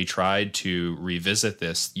recently tried to revisit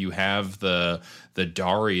this, you have the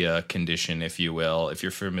Daria condition, if you will, if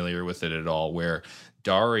you're familiar with it at all, where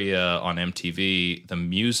Daria on MTV, the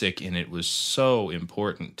music in it was so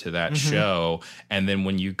important to that show. And then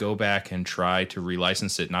when you go back and try to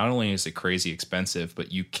relicense it, not only is it crazy expensive,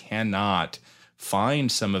 but you cannot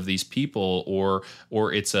find some of these people, or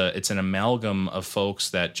it's an amalgam of folks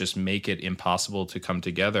that just make it impossible to come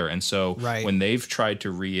together. And so when they've tried to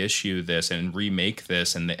reissue this and remake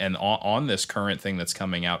this and on this current thing that's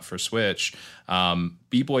coming out for Switch,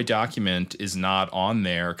 B-Boy Document is not on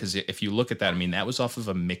there, because if you look at that, I mean, that was off of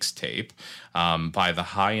a mixtape by the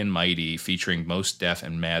High and Mighty featuring Mos Def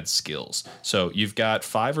and Mad Skills. So you've got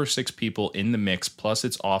 5 or 6 people in the mix, plus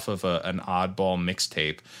it's off of an oddball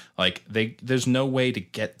mixtape. Like there's no way to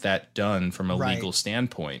get that done from a legal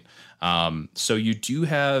standpoint. So you do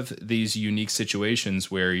have these unique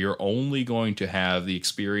situations where you're only going to have the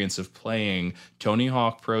experience of playing Tony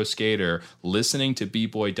Hawk Pro Skater, listening to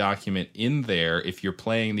B-Boy Document in there if you're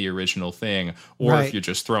playing the original thing, or if you're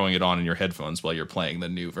just throwing it on in your headphones while you're playing the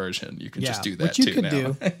new version. You can just do that too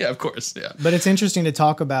now. Yeah, of course. Yeah. But it's interesting to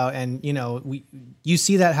talk about, and you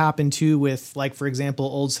see that happen too with, like, for example,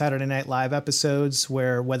 old Saturday Night Live episodes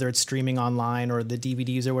where, whether it's streaming online or the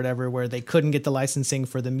DVDs or whatever, where they couldn't get the licensing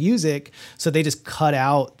for the music, so they just cut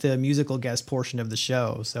out the musical guest portion of the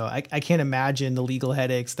show. So I can't imagine the legal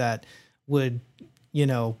headaches that would,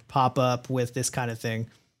 pop up with this kind of thing.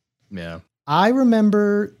 Yeah. I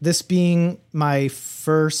remember this being my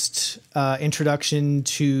first introduction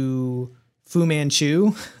to Fu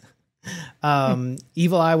Manchu.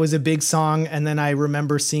 Evil Eye was a big song, and then I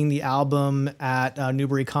remember seeing the album at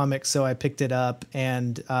Newbury Comics, so I picked it up,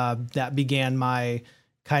 and that began my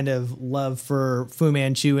kind of love for Fu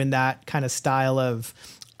Manchu and that kind of style of,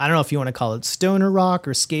 I don't know if you want to call it stoner rock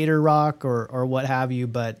or skater rock or what have you,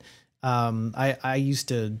 but I used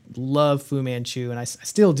to love Fu Manchu, and I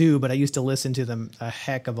still do, but I used to listen to them a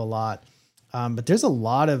heck of a lot. But there's a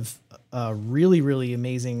lot of really, really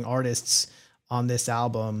amazing artists on this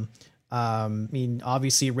album. I mean,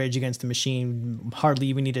 obviously Rage Against the Machine, hardly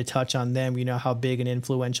even need to touch on them. We know how big and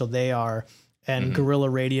influential they are. And Guerrilla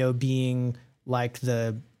Radio being like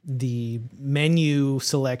the menu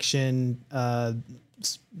selection,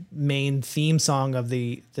 main theme song of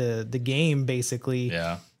the game, basically.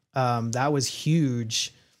 Yeah. That was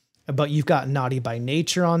huge. But you've got Naughty by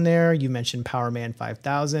Nature on there. You mentioned Power Man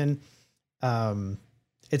 5000.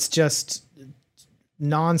 It's just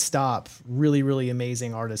nonstop, really, really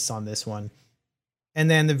amazing artists on this one. And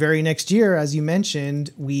then the very next year, as you mentioned,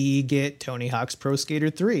 we get Tony Hawk's Pro Skater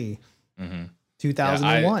 3,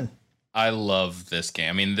 2001. I love this game.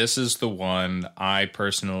 I mean, this is the one I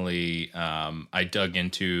personally I dug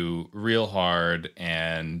into real hard,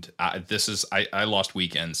 and I lost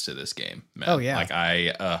weekends to this game. Man. Oh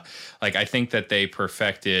yeah, I think that they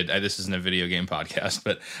perfected. This isn't a video game podcast,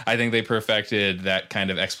 but I think they perfected that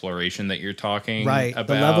kind of exploration that you're talking right. about.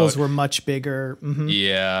 The levels were much bigger. Mm-hmm.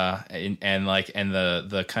 Yeah, and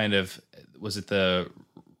the kind of, was it the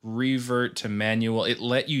revert to manual? It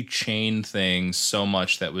let you chain things so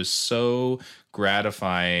much that was so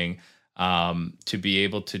gratifying, to be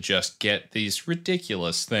able to just get these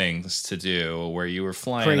ridiculous things to do, where you were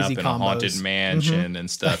flying crazy up in combos. a haunted mansion and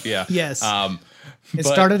stuff. Yeah. Yes. It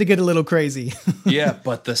started to get a little crazy. Yeah,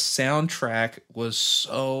 but the soundtrack was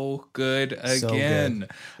so good again. So good.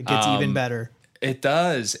 It gets even better. It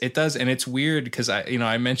does, and it's weird because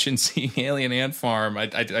I mentioned Seeing Alien Ant Farm.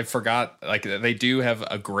 I forgot, like, they do have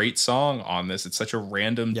a great song on this. It's such a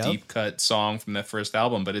random deep cut song from that first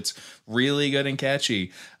album, but it's really good and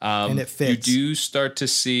catchy. And it fits. You do start to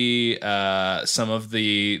see some of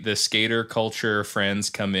the skater culture friends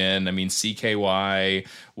come in. I mean, CKY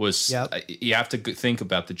was. You have to think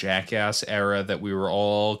about the Jackass era that we were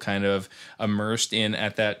all kind of immersed in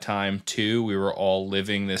at that time too. We were all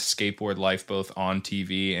living this skateboard life, both on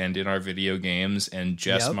TV and in our video games. And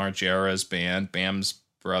Jess Margera's band, Bam's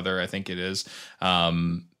brother, I think it is,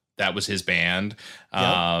 that was his band.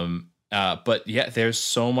 But yeah, there's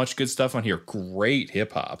so much good stuff on here. Great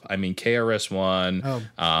hip hop. I mean, KRS-One,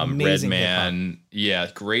 Redman. Yeah,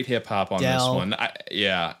 great hip hop on this one.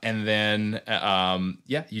 And then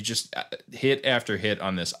you just hit after hit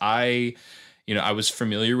on this. I was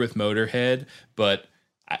familiar with Motorhead, but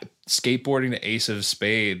skateboarding to Ace of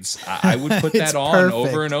Spades, I would put that on perfect.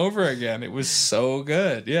 Over and over again. It was so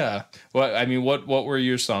good. Yeah. What were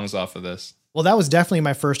your songs off of this? Well, that was definitely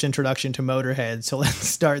my first introduction to Motorhead, so let's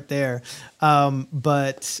start there.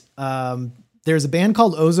 But there's a band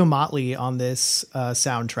called Ozomatli on this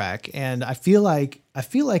soundtrack, and I feel like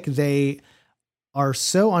they are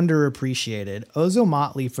so underappreciated.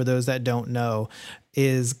 Ozomatli, for those that don't know,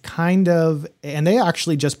 is kind of, and they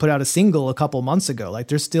actually just put out a single a couple months ago. Like,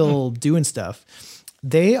 they're still doing stuff.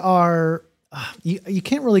 They are, you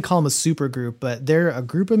can't really call them a super group, but they're a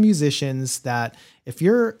group of musicians that, if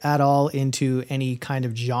you're at all into any kind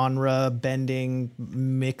of genre bending,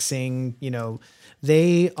 mixing,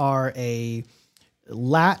 they are a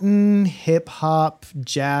Latin hip hop,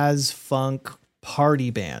 jazz, funk party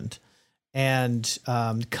band. And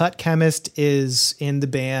Cut Chemist is in the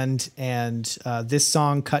band, and this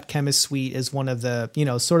song, Cut Chemist Suite, is one of the,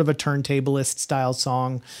 sort of a turntablist style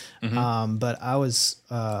song. But I was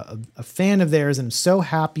a fan of theirs, and I'm so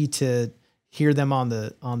happy to hear them on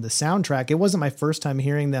the soundtrack. It wasn't my first time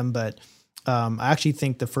hearing them, but I actually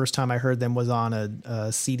think the first time I heard them was on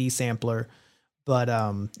a CD sampler. But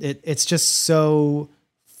it's just so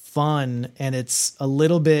fun, and it's a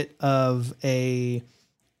little bit of a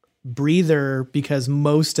breather because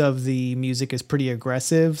most of the music is pretty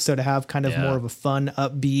aggressive. So to have kind of more of a fun,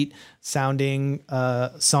 upbeat sounding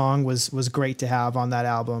song was great to have on that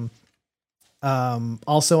album.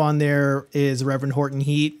 Also on there is Reverend Horton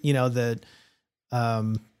Heat, the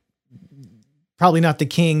probably not the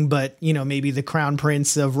king, but maybe the crown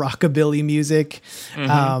prince of rockabilly music.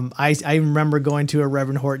 I remember going to a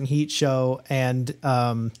Reverend Horton Heat show and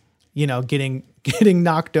getting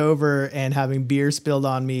knocked over and having beer spilled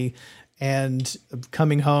on me, and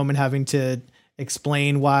coming home and having to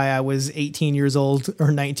explain why I was 18 years old or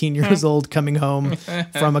 19 years old coming home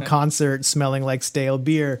from a concert smelling like stale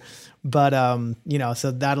beer. But,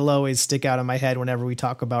 so that'll always stick out in my head whenever we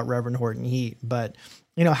talk about Reverend Horton Heat. But,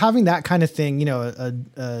 having that kind of thing,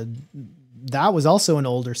 that was also an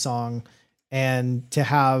older song. and to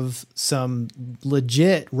have some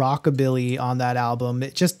legit rockabilly on that album,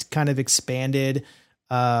 it just kind of expanded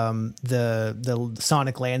the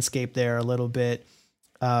sonic landscape there a little bit.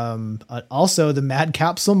 Also the Mad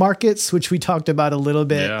Capsule Markets, which we talked about a little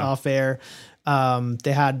bit off air.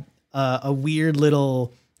 They had a weird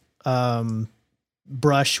little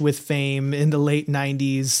brush with fame in the late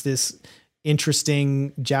 90s, this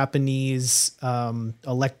interesting Japanese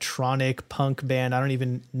electronic punk band. I don't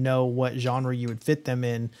even know what genre you would fit them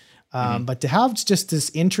in. But to have just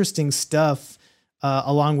this interesting stuff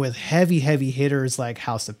along with heavy hitters like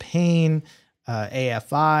House of Pain,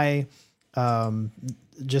 AFI,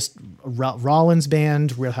 just Rollins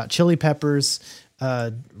Band, Red Hot Chili Peppers,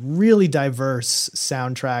 really diverse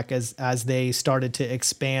soundtrack as they started to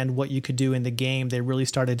expand what you could do in the game. They really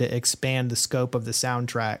started to expand the scope of the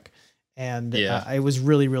soundtrack, and it was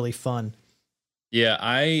really, really fun.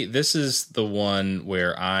 Yeah, this is the one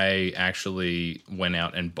where I actually went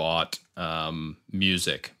out and bought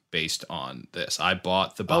music based on this. I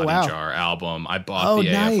bought the Body Jar album. I bought the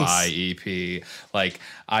AFI EP. Like,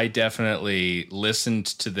 I definitely listened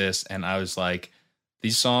to this and I was like,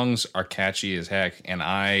 these songs are catchy as heck and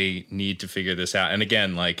I need to figure this out. And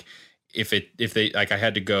again, like if they like, I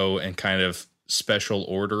had to go and kind of special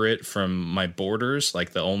order it from my Borders.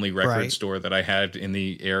 Like the only record store that I had in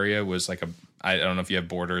the area was like I don't know if you have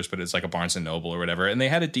Borders, but it's like a Barnes and Noble or whatever. And they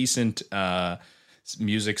had a decent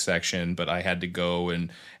music section, but I had to go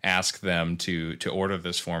and ask them to order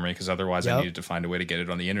this for me because otherwise I needed to find a way to get it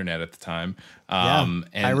on the internet at the time. And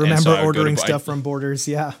I remember ordering stuff from Borders.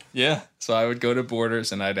 Yeah. So I would go to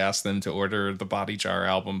Borders and I'd ask them to order the Body Jar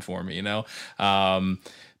album for me, you know?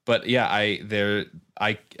 But yeah, I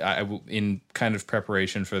in kind of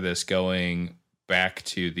preparation for this, going back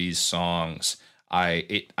to these songs,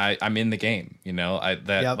 I'm in the game, you know,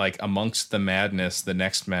 like amongst the madness, the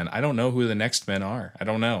Next Men, I don't know who the Next Men are. I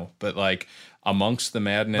don't know, but like amongst the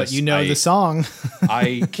madness, but you know the song.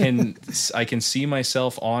 I can see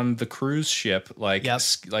myself on the cruise ship, like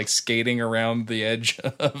skating around the edge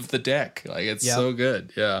of the deck. Like it's so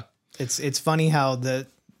good. Yeah. It's funny how the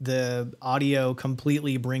audio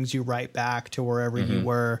completely brings you right back to wherever you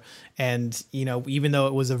were. And, you know, even though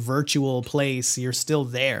it was a virtual place, you're still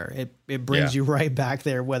there. It brings you right back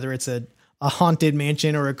there, whether it's a haunted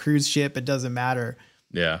mansion or a cruise ship, it doesn't matter.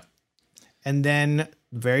 Yeah. And then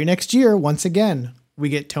very next year, once again, we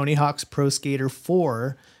get Tony Hawk's Pro Skater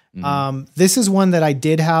 4. This is one that I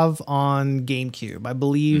did have on GameCube. I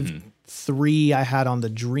believe 3 I had on the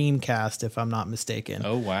Dreamcast, if I'm not mistaken.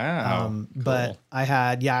 Oh, wow. Cool. But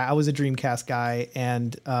I was a Dreamcast guy,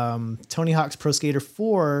 and Tony Hawk's Pro Skater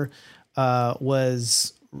 4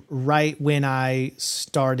 was right when I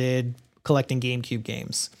started collecting GameCube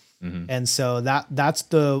games. And so that's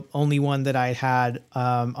the only one that I had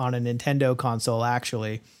on a Nintendo console,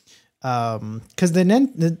 actually. Because the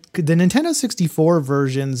Nintendo 64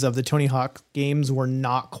 versions of the Tony Hawk games were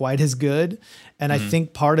not quite as good, and I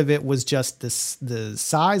think part of it was just the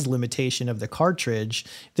size limitation of the cartridge.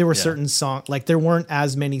 There were certain songs, like there weren't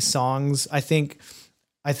as many songs. I think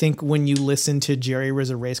when you listen to Jerry was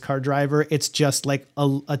a Race Car Driver, it's just like a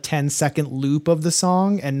 10-second loop of the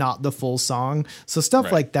song and not the full song. So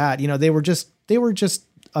stuff like that, you know, they were just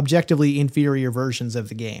objectively inferior versions of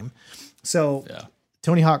the game. So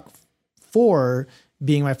Tony Hawk 4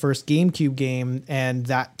 being my first GameCube game, and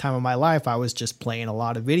that time of my life, I was just playing a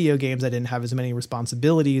lot of video games. I didn't have as many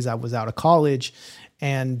responsibilities. I was out of college,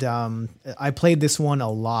 and I played this one a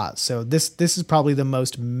lot. So this is probably the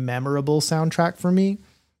most memorable soundtrack for me.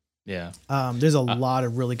 Yeah. There's a lot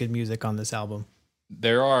of really good music on this album.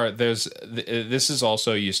 This is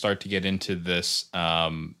also, you start to get into this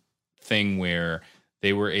thing where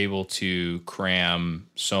they were able to cram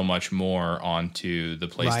so much more onto the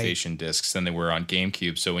PlayStation discs than they were on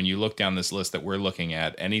GameCube. So when you look down this list that we're looking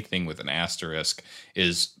at, anything with an asterisk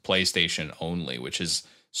is PlayStation only, which is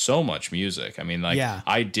so much music. I mean, like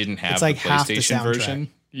I didn't have the PlayStation version.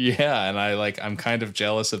 Yeah, and I'm kind of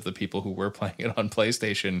jealous of the people who were playing it on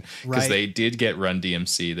PlayStation because they did get Run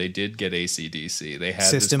DMC, they did get AC/DC, they had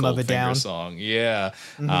System this of a Down song. Yeah.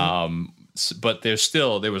 But there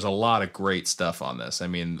was a lot of great stuff on this. I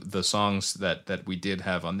mean, the songs that we did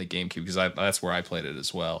have on the GameCube, because that's where I played it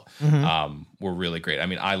as well, were really great. I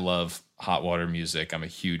mean, I love Hot Water Music. I'm a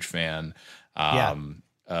huge fan of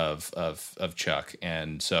Chuck,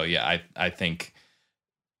 and so I think,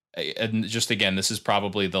 and just again, this is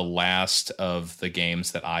probably the last of the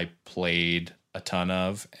games that I played a ton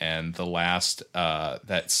of, and the last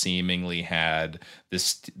that seemingly had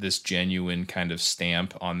this genuine kind of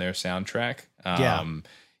stamp on their soundtrack. I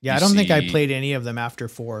don't think I played any of them after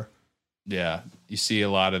 4. Yeah, you see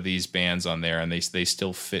a lot of these bands on there, and they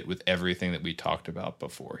still fit with everything that we talked about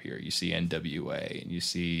before here. You see NWA, and you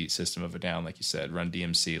see System of a Down, like you said, Run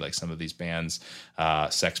DMC, like some of these bands,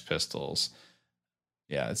 Sex Pistols.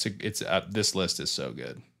 Yeah, this list is so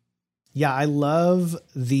good. Yeah, I love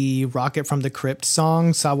the Rocket from the Crypt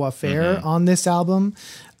song Savoir Faire on this album.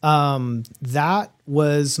 That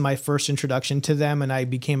was my first introduction to them, and I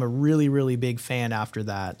became a really, really big fan after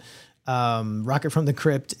that. Rocket from the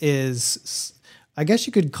Crypt is, I guess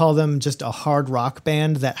you could call them just a hard rock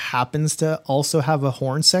band that happens to also have a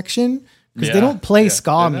horn section, because they don't play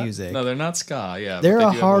ska music. No, they're not ska. Yeah, they're but a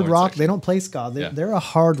they do have hard horn rock. section. They don't play ska. They're a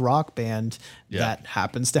hard rock band that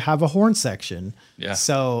happens to have a horn section. Yeah.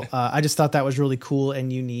 So I just thought that was really cool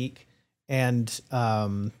and unique, and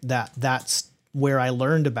that's where I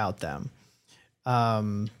learned about them.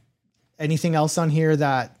 Anything else on here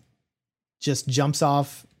that just jumps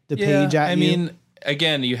off the page at you? I mean,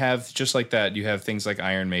 again, you have just like that. You have things like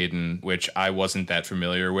Iron Maiden, which I wasn't that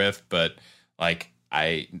familiar with, but like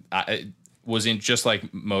I wasn't just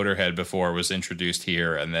like Motorhead before was introduced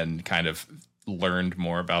here, and then kind of learned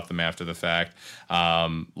more about them after the fact.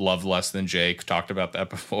 Love Less Than Jake, talked about that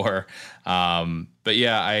before. But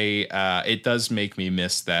yeah, it does make me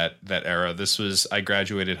miss that era. I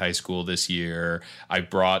graduated high school this year. I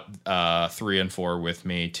brought 3 and 4 with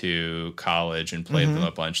me to college and played them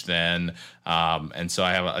a bunch then. And so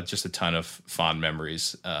I have just a ton of fond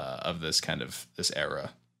memories of this era.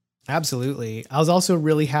 Absolutely. I was also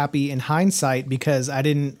really happy in hindsight because I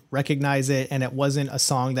didn't recognize it, and it wasn't a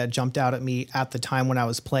song that jumped out at me at the time when I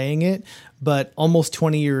was playing it. But almost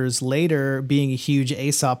 20 years later, being a huge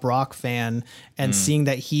Aesop Rock fan and seeing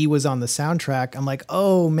that he was on the soundtrack, I'm like,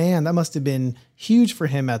 oh man, that must have been huge for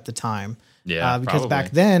him at the time. Yeah, because probably.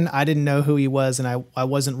 back then I didn't know who he was, and I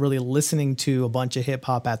wasn't really listening to a bunch of hip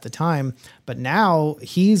hop at the time. But now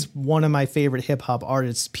he's one of my favorite hip hop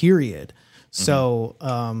artists, period. So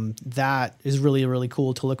that is really, really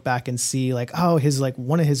cool to look back and see, like, oh,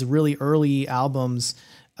 one of his really early albums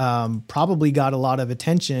probably got a lot of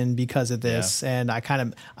attention because of this. Yeah. And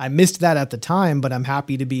I missed that at the time, but I'm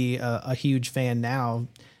happy to be a huge fan now.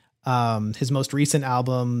 His most recent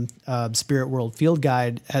album, Spirit World Field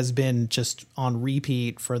Guide, has been just on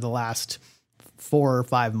repeat for the last 4 or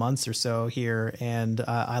 5 months or so here. And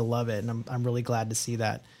I love it. And I'm really glad to see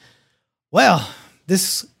that. Well,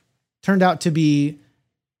 this turned out to be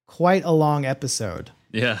quite a long episode.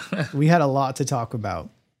 Yeah. We had a lot to talk about.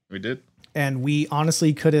 We did. And we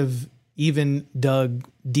honestly could have even dug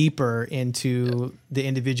deeper into the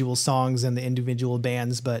individual songs and the individual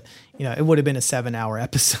bands, but it would have been a 7-hour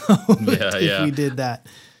episode if we did that.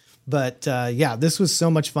 But this was so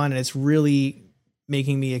much fun, and it's really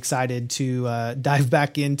making me excited to dive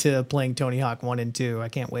back into playing Tony Hawk 1 and 2. I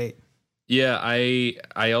can't wait. Yeah,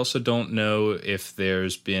 I also don't know if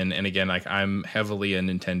there's been, and again, like I'm heavily a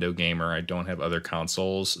Nintendo gamer. I don't have other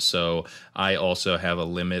consoles, so I also have a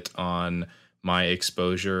limit on my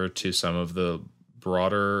exposure to some of the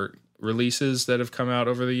broader releases that have come out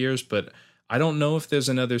over the years. But I don't know if there's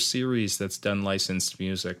another series that's done licensed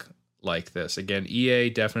music like this. Again, EA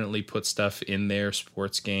definitely put stuff in their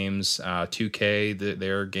sports games. 2K,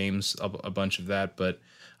 their games, a bunch of that, but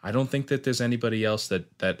I don't think that there's anybody else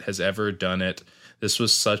that has ever done it. This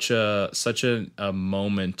was such a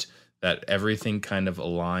moment that everything kind of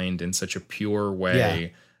aligned in such a pure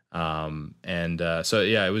way. Yeah. So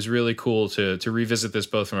it was really cool to revisit this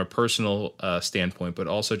both from a personal standpoint, but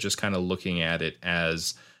also just kind of looking at it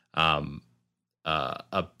as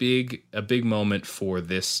a big moment for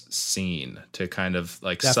this scene to kind of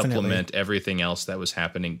like supplement everything else that was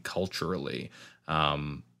happening culturally.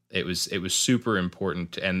 It was super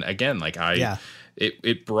important, and again, like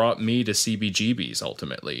it brought me to CBGBs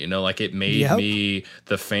ultimately. Like it made me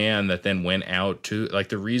the fan that then went out to, like,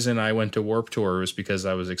 the reason I went to Warped Tour was because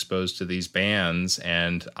I was exposed to these bands,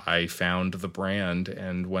 and I found the brand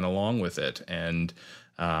and went along with it. And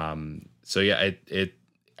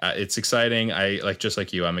it's exciting. I just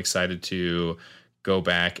like you, I'm excited to go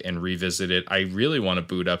back and revisit it. I really want to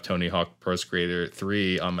boot up Tony Hawk Pro Skater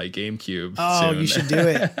 3 on my GameCube. Oh, soon. You should do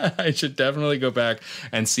it. I should definitely go back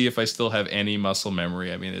and see if I still have any muscle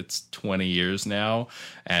memory. I mean, it's 20 years now,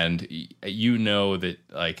 and that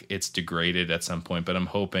like it's degraded at some point, but I'm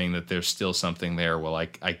hoping that there's still something there where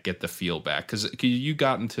I get the feel back, because you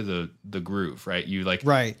got into the groove, right?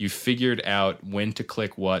 You figured out when to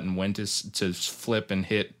click what and when to flip and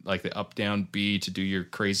hit like the up down B to do your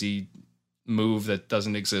crazy move that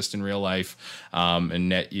doesn't exist in real life, and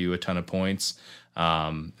net you a ton of points.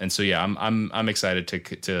 And so I'm excited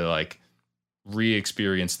to like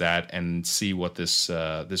re-experience that and see what this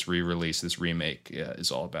re-release, this remake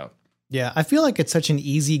is all about. Yeah, I feel like it's such an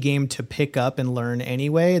easy game to pick up and learn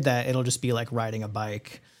anyway that it'll just be like riding a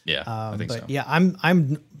bike. Yeah, I think so. Yeah,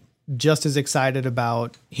 I'm just as excited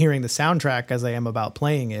about hearing the soundtrack as I am about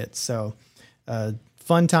playing it. So,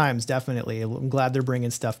 fun times, definitely. I'm glad they're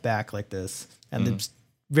bringing stuff back like this, and it's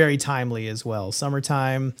very timely as well.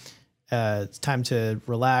 Summertime, it's time to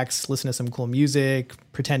relax, listen to some cool music,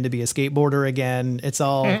 pretend to be a skateboarder again. It's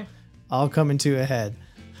all coming to a head.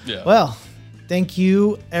 Yeah. Well, thank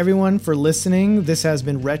you everyone for listening. This has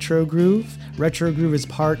been Retro Groove. Retro Groove is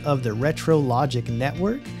part of the Retro Logic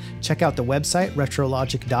Network. Check out the website,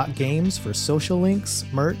 retrologic.games, for social links,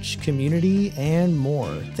 merch, community, and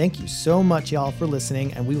more. Thank you so much, y'all, for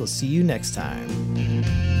listening, and we will see you next time.